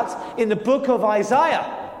reading about in the book of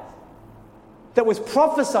Isaiah that was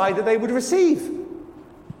prophesied that they would receive?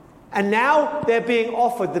 And now they're being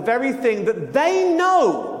offered the very thing that they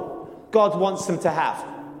know God wants them to have.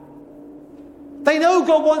 They know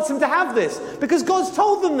God wants them to have this because God's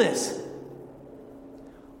told them this.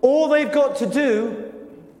 All they've got to do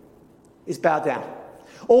is bow down.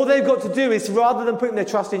 All they've got to do is, rather than putting their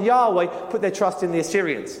trust in Yahweh, put their trust in the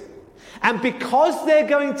Assyrians. And because they're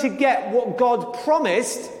going to get what God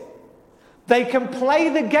promised, they can play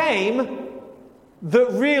the game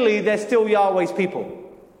that really they're still Yahweh's people.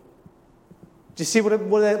 Do you see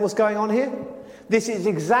what's going on here? This is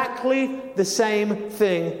exactly the same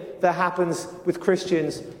thing that happens with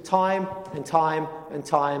Christians time and time and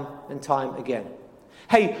time and time again.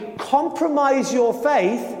 Hey, compromise your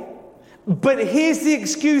faith, but here's the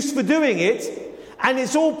excuse for doing it, and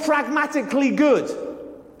it's all pragmatically good.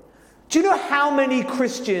 Do you know how many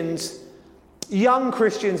Christians, young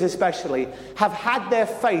Christians especially, have had their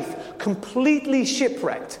faith completely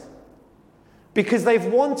shipwrecked because they've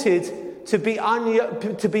wanted to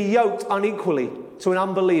be yoked unequally to an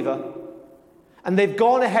unbeliever, and they've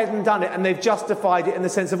gone ahead and done it, and they've justified it in the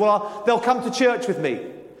sense of, well, they'll come to church with me.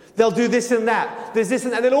 They'll do this and that. There's this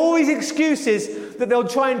and that. There are always excuses that they'll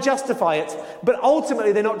try and justify it. But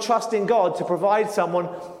ultimately, they're not trusting God to provide someone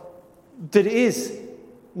that is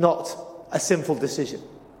not a sinful decision.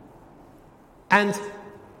 And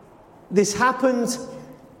this happened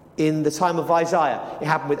in the time of Isaiah. It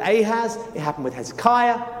happened with Ahaz. It happened with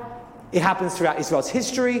Hezekiah. It happens throughout Israel's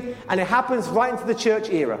history. And it happens right into the church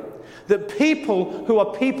era. That people who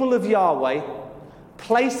are people of Yahweh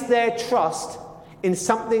place their trust in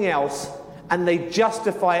something else, and they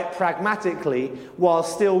justify it pragmatically while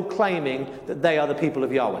still claiming that they are the people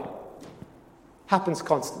of Yahweh. Happens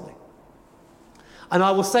constantly. And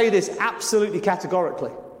I will say this absolutely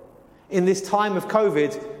categorically. In this time of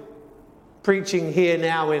COVID, preaching here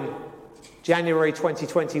now in January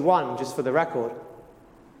 2021, just for the record,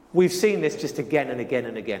 we've seen this just again and again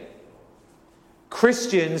and again.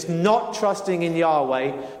 Christians not trusting in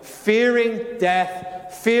Yahweh, fearing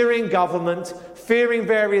death, fearing government, fearing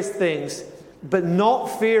various things, but not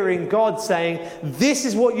fearing God, saying, this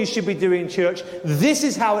is what you should be doing in church, this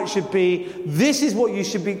is how it should be, this is what you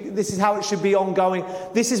should be, this is how it should be ongoing,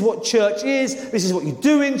 this is what church is, this is what you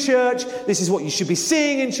do in church, this is what you should be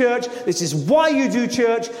seeing in church, this is why you do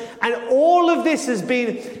church, and all of this has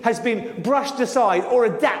been brushed aside or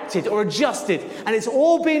adapted or adjusted, and it's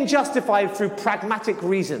all been justified through pragmatic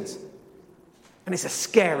reasons. And it's a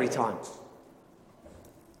scary time.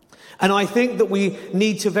 And I think that we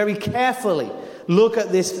need to very carefully look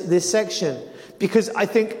at this section, because I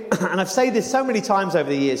think, and I've said this so many times over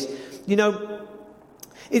the years, you know,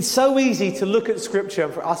 it's so easy to look at Scripture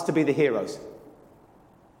and for us to be the heroes.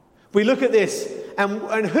 We look at this,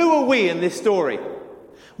 and who are we in this story?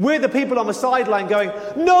 We're the people on the sideline going,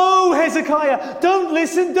 no, Hezekiah, don't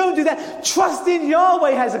listen, don't do that. Trust in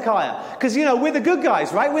Yahweh, Hezekiah. Because, you know, we're the good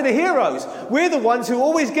guys, right? We're the heroes. We're the ones who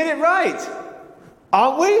always get it right.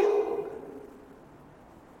 Aren't we?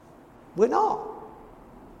 We're not.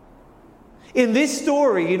 In this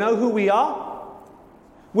story, you know who we are?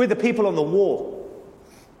 We're the people on the wall.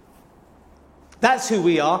 That's who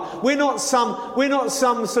we are. We're not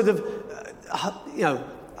some sort of,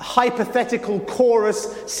 hypothetical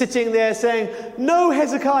chorus sitting there saying, no,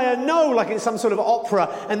 Hezekiah, no, like it's some sort of opera,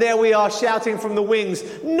 and there we are shouting from the wings,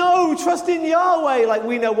 no, trust in Yahweh, like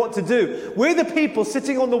we know what to do. We're the people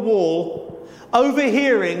sitting on the wall,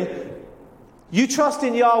 overhearing, you trust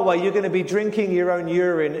in Yahweh, you're going to be drinking your own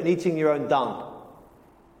urine and eating your own dung.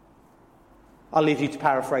 I'll leave you to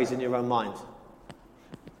paraphrase in your own mind.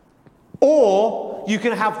 Or you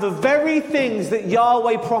can have the very things that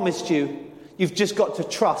Yahweh promised you. You've just got to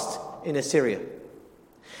trust in Assyria.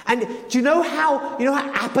 And do you know how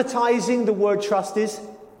appetizing the word trust is?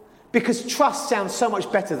 Because trust sounds so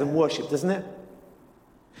much better than worship, doesn't it?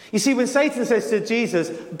 You see, when Satan says to Jesus,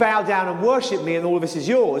 bow down and worship me and all of this is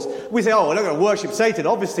yours, we say, oh, we're not going to worship Satan.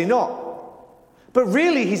 Obviously not. But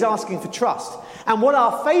really, he's asking for trust. And what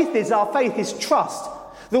our faith is trust.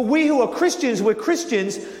 That we who are Christians, we're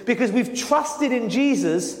Christians because we've trusted in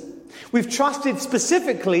Jesus. We've trusted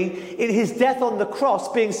specifically in his death on the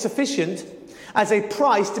cross being sufficient as a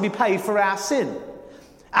price to be paid for our sin.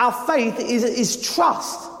 Our faith is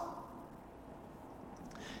trust.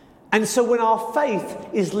 And so when our faith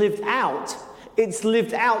is lived out, it's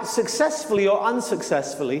lived out successfully or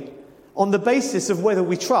unsuccessfully on the basis of whether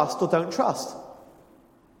we trust or don't trust.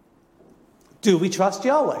 Do we trust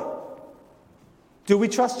Yahweh? Do we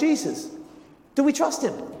trust Jesus? Do we trust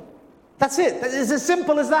him? That's it. It's as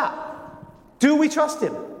simple as that. Do we trust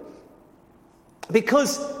him?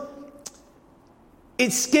 Because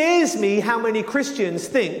it scares me how many Christians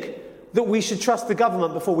think that we should trust the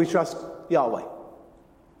government before we trust Yahweh. It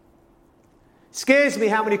scares me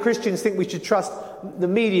how many Christians think we should trust the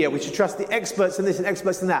media, we should trust the experts in this and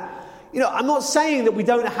experts in that. You know, I'm not saying that we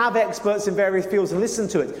don't have experts in various fields and listen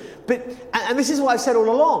to it. But, and this is what I've said all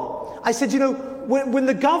along. I said, when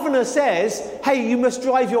the governor says, hey, you must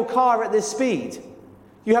drive your car at this speed,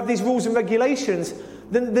 you have these rules and regulations,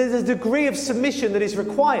 then there's a degree of submission that is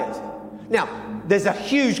required. Now, there's a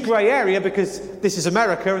huge grey area because this is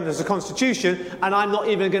America and there's a constitution, and I'm not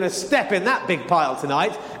even going to step in that big pile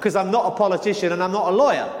tonight because I'm not a politician and I'm not a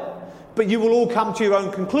lawyer. But you will all come to your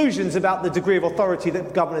own conclusions about the degree of authority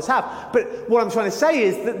that governors have. But what I'm trying to say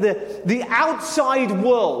is that the outside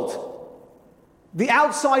world,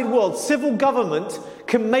 civil government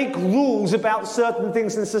can make rules about certain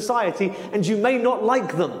things in society, and you may not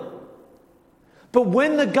like them. But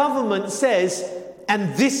when the government says,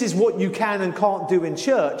 and this is what you can and can't do in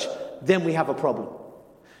church, then we have a problem.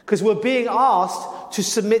 Because we're being asked to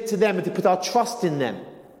submit to them and to put our trust in them.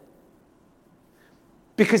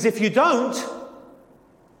 Because if you don't,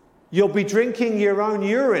 you'll be drinking your own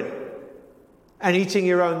urine and eating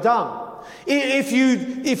your own dung. If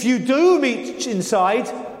you do meet inside,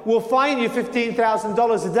 we'll fine you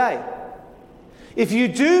 $15,000 a day. If you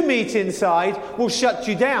do meet inside, we'll shut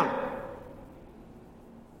you down.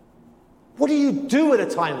 What do you do at a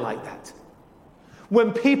time like that?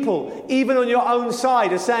 When people, even on your own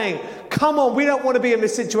side, are saying, come on, we don't want to be in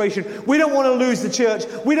this situation. We don't want to lose the church.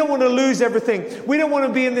 We don't want to lose everything. We don't want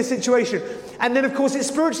to be in this situation. And then, of course, it's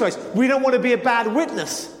spiritualized. We don't want to be a bad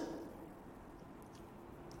witness.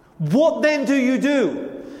 What then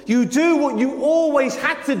do? You do what you always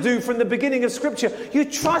had to do from the beginning of Scripture. You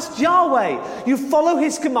trust Yahweh. You follow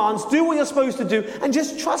His commands, do what you're supposed to do, and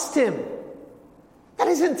just trust Him. That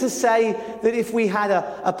isn't to say that if we had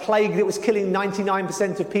a plague that was killing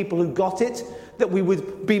 99% of people who got it, that we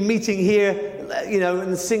would be meeting here,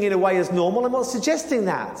 and singing away as normal. I'm not suggesting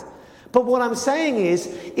that. But what I'm saying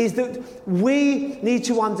is that we need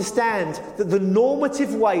to understand that the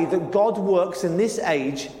normative way that God works in this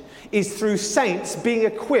age is through saints being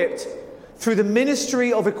equipped through the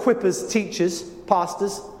ministry of equippers, teachers,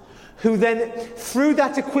 pastors, who then, through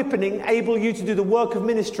that equipping, enable you to do the work of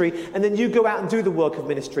ministry, and then you go out and do the work of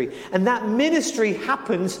ministry. And that ministry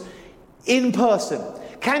happens in person.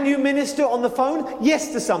 Can you minister on the phone?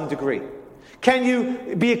 Yes, to some degree. Can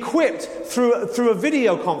you be equipped through a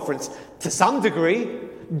video conference? To some degree.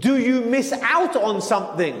 Do you miss out on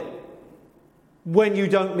something when you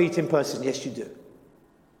don't meet in person? Yes, you do.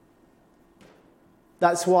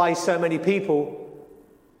 That's why so many people,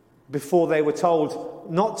 before they were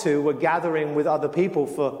told not to, were gathering with other people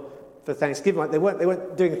for Thanksgiving. They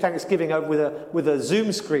weren't doing Thanksgiving with a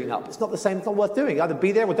Zoom screen up. It's not the same. It's not worth doing. Either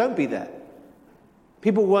be there or don't be there.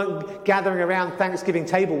 People weren't gathering around Thanksgiving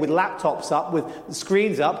table with laptops up, with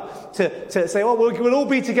screens up, to say, oh, we'll all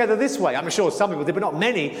be together this way. I'm sure some people did, but not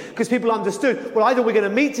many, because people understood, well, either we're going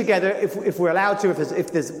to meet together if we're allowed to,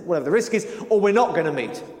 if there's whatever the risk is, or we're not going to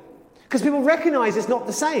meet. Because people recognize it's not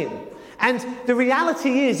the same. And the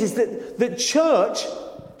reality is that church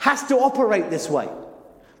has to operate this way.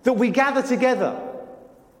 That we gather together.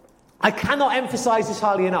 I cannot emphasize this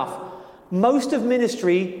highly enough. Most of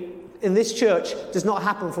ministry in this church does not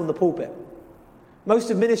happen from the pulpit.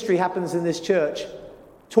 Most of ministry happens in this church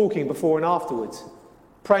talking before and afterwards,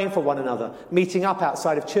 praying for one another, meeting up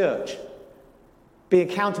outside of church, being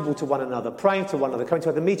accountable to one another, praying to one another, coming to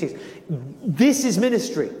other meetings. This is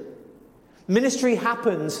ministry. Ministry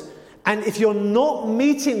happens, and if you're not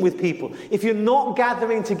meeting with people, if you're not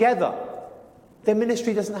gathering together, then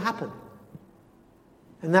ministry doesn't happen.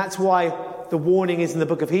 And that's why the warning is in the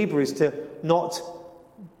book of Hebrews to not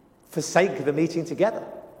forsake the meeting together.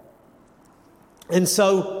 And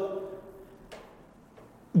so,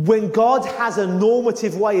 when God has a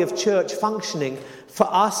normative way of church functioning, for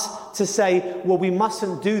us to say, well, we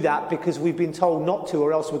mustn't do that because we've been told not to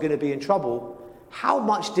or else we're going to be in trouble, how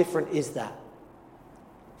much different is that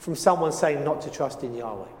from someone saying not to trust in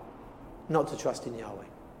Yahweh? Not to trust in Yahweh.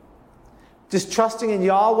 Does trusting in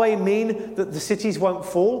Yahweh mean that the cities won't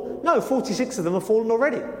fall? No, 46 of them have fallen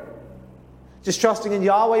already. Does trusting in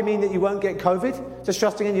Yahweh mean that you won't get COVID? Does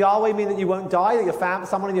trusting in Yahweh mean that you won't die, that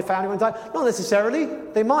someone in your family won't die? Not necessarily.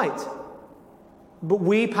 They might. But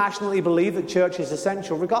we passionately believe that church is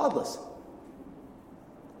essential regardless.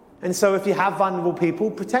 And so if you have vulnerable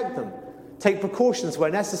people, protect them. Take precautions where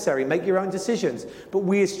necessary. Make your own decisions. But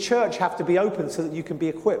we as church have to be open so that you can be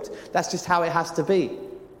equipped. That's just how it has to be.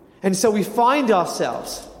 And so we find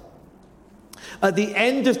ourselves at the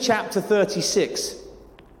end of chapter 36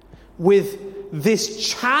 with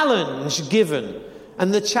this challenge given.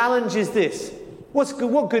 And the challenge is this.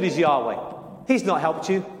 What good is Yahweh? He's not helped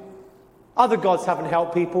you. Other gods haven't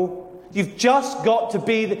helped people. You've just got to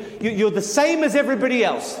be... You're the same as everybody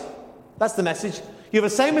else. That's the message. You're the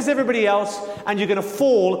same as everybody else, and you're going to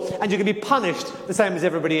fall, and you're going to be punished the same as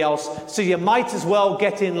everybody else. So you might as well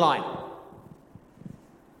get in line.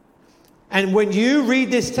 And when you read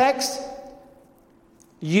this text,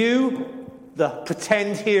 you, the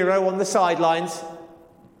pretend hero on the sidelines,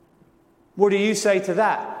 what do you say to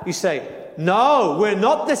that? You say, no, we're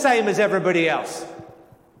not the same as everybody else.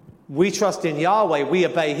 We trust in Yahweh. We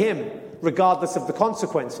obey Him, regardless of the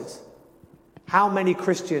consequences. How many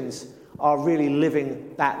Christians are really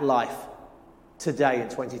living that life today in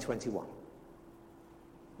 2021?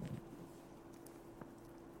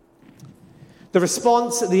 The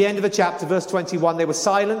response at the end of the chapter, verse 21, they were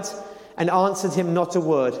silent and answered him not a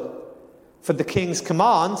word. For the king's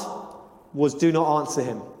command was, do not answer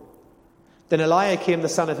him. Then Eliakim, the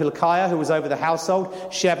son of Hilkiah, who was over the household,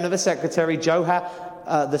 Shebna, the secretary,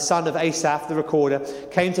 Joah, the son of Asaph, the recorder,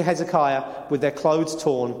 came to Hezekiah with their clothes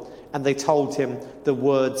torn, and they told him the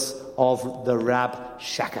words of the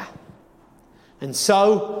Rabshakeh. And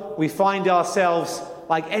so we find ourselves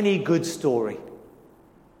like any good story,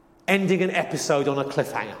 ending an episode on a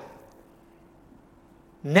cliffhanger.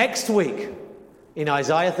 Next week, in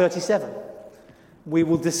Isaiah 37, we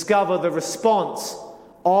will discover the response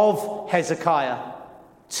of Hezekiah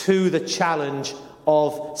to the challenge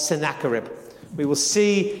of Sennacherib. We will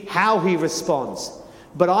see how he responds.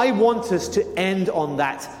 But I want us to end on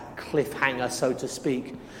that cliffhanger, so to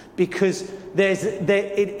speak, because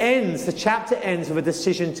the chapter ends with a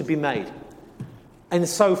decision to be made. And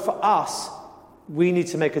so for us, we need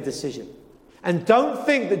to make a decision. And don't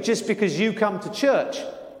think that just because you come to church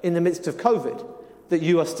in the midst of COVID, that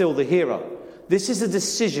you are still the hero. This is a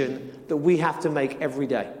decision that we have to make every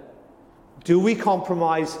day. Do we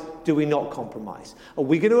compromise? Do we not compromise? Are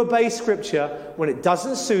we going to obey Scripture when it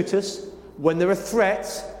doesn't suit us, when there are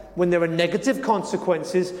threats, when there are negative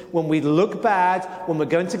consequences, when we look bad, when we're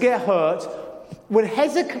going to get hurt?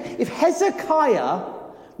 If Hezekiah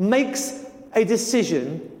makes a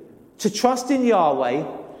decision to trust in Yahweh,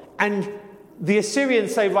 and the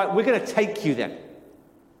Assyrians say, right, we're going to take you then,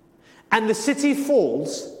 and the city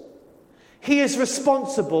falls, he is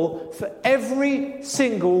responsible for every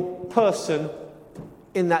single person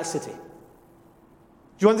in that city.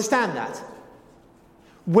 Do you understand that?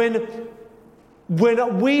 When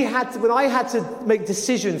I had to make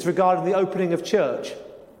decisions regarding the opening of church,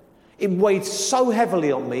 it weighed so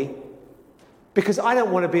heavily on me, because I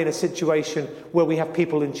don't want to be in a situation where we have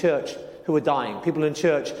people in church who are dying, people in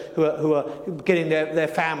church who are getting their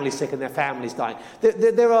families sick and their families dying.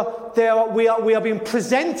 We are being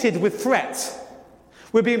presented with threats.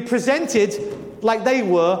 We're being presented like they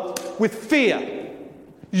were with fear.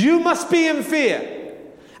 You must be in fear.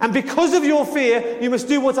 And because of your fear, you must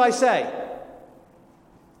do what I say.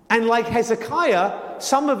 And like Hezekiah,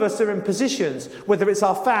 some of us are in positions, whether it's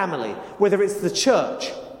our family, whether it's the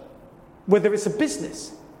church, whether it's a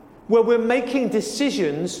business, where we're making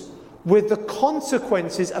decisions where the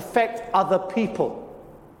consequences affect other people.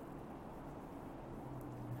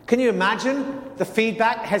 Can you imagine the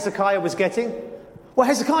feedback Hezekiah was getting? Well,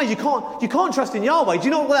 Hezekiah, you can't trust in Yahweh. Do you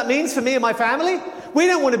know what that means for me and my family? We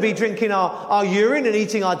don't want to be drinking our urine and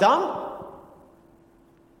eating our dung.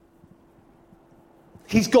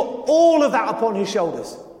 He's got all of that upon his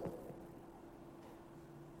shoulders.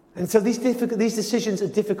 And so these decisions are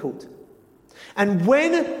difficult. And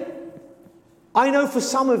when, I know for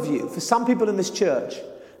some of you, for some people in this church,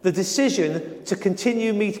 the decision to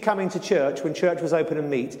continue coming to church when church was open and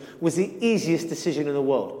meet was the easiest decision in the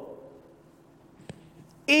world.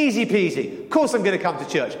 Easy peasy. Of course I'm going to come to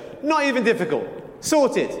church. Not even difficult.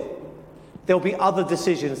 Sorted. There'll be other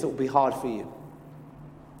decisions that will be hard for you.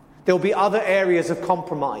 There'll be other areas of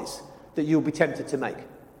compromise that you'll be tempted to make.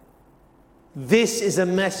 This is a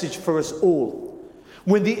message for us all.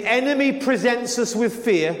 When the enemy presents us with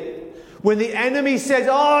fear, when the enemy says,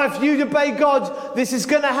 if you obey God, this is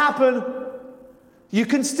going to happen, you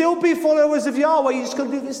can still be followers of Yahweh. You just got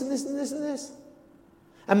to do this and this and this and this.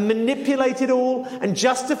 And manipulate it all and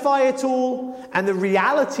justify it all. And the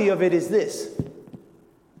reality of it is this.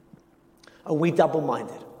 Are we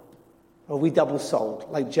double-minded? Are we double-souled,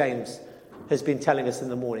 like James has been telling us in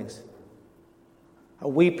the mornings? Are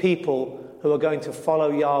we people who are going to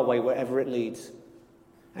follow Yahweh wherever it leads?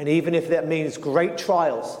 And even if that means great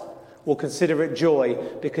trials, we'll consider it joy,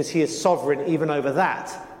 because he is sovereign even over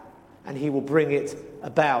that. And he will bring it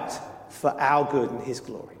about for our good and his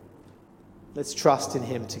glory. Let's trust in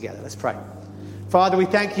him together. Let's pray. Father, we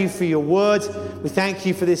thank you for your word. We thank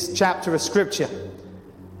you for this chapter of Scripture.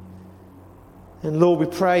 And Lord, we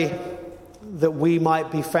pray that we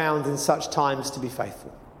might be found in such times to be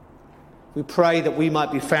faithful. We pray that we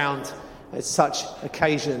might be found at such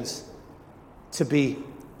occasions to be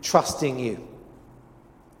trusting you.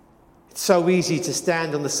 It's so easy to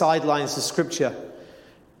stand on the sidelines of Scripture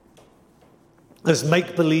as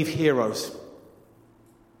make-believe heroes,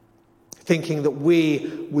 thinking that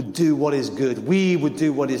we would do what is good, we would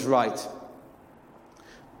do what is right.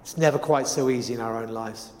 It's never quite so easy in our own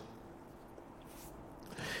lives.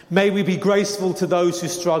 May we be graceful to those who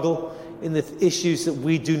struggle in the issues that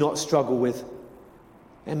we do not struggle with.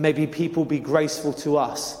 And maybe people be graceful to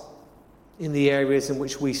us in the areas in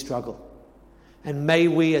which we struggle. And may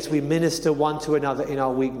we, as we minister one to another in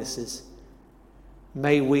our weaknesses,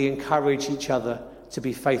 may we encourage each other to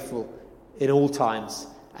be faithful in all times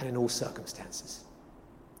and in all circumstances.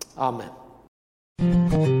 Amen.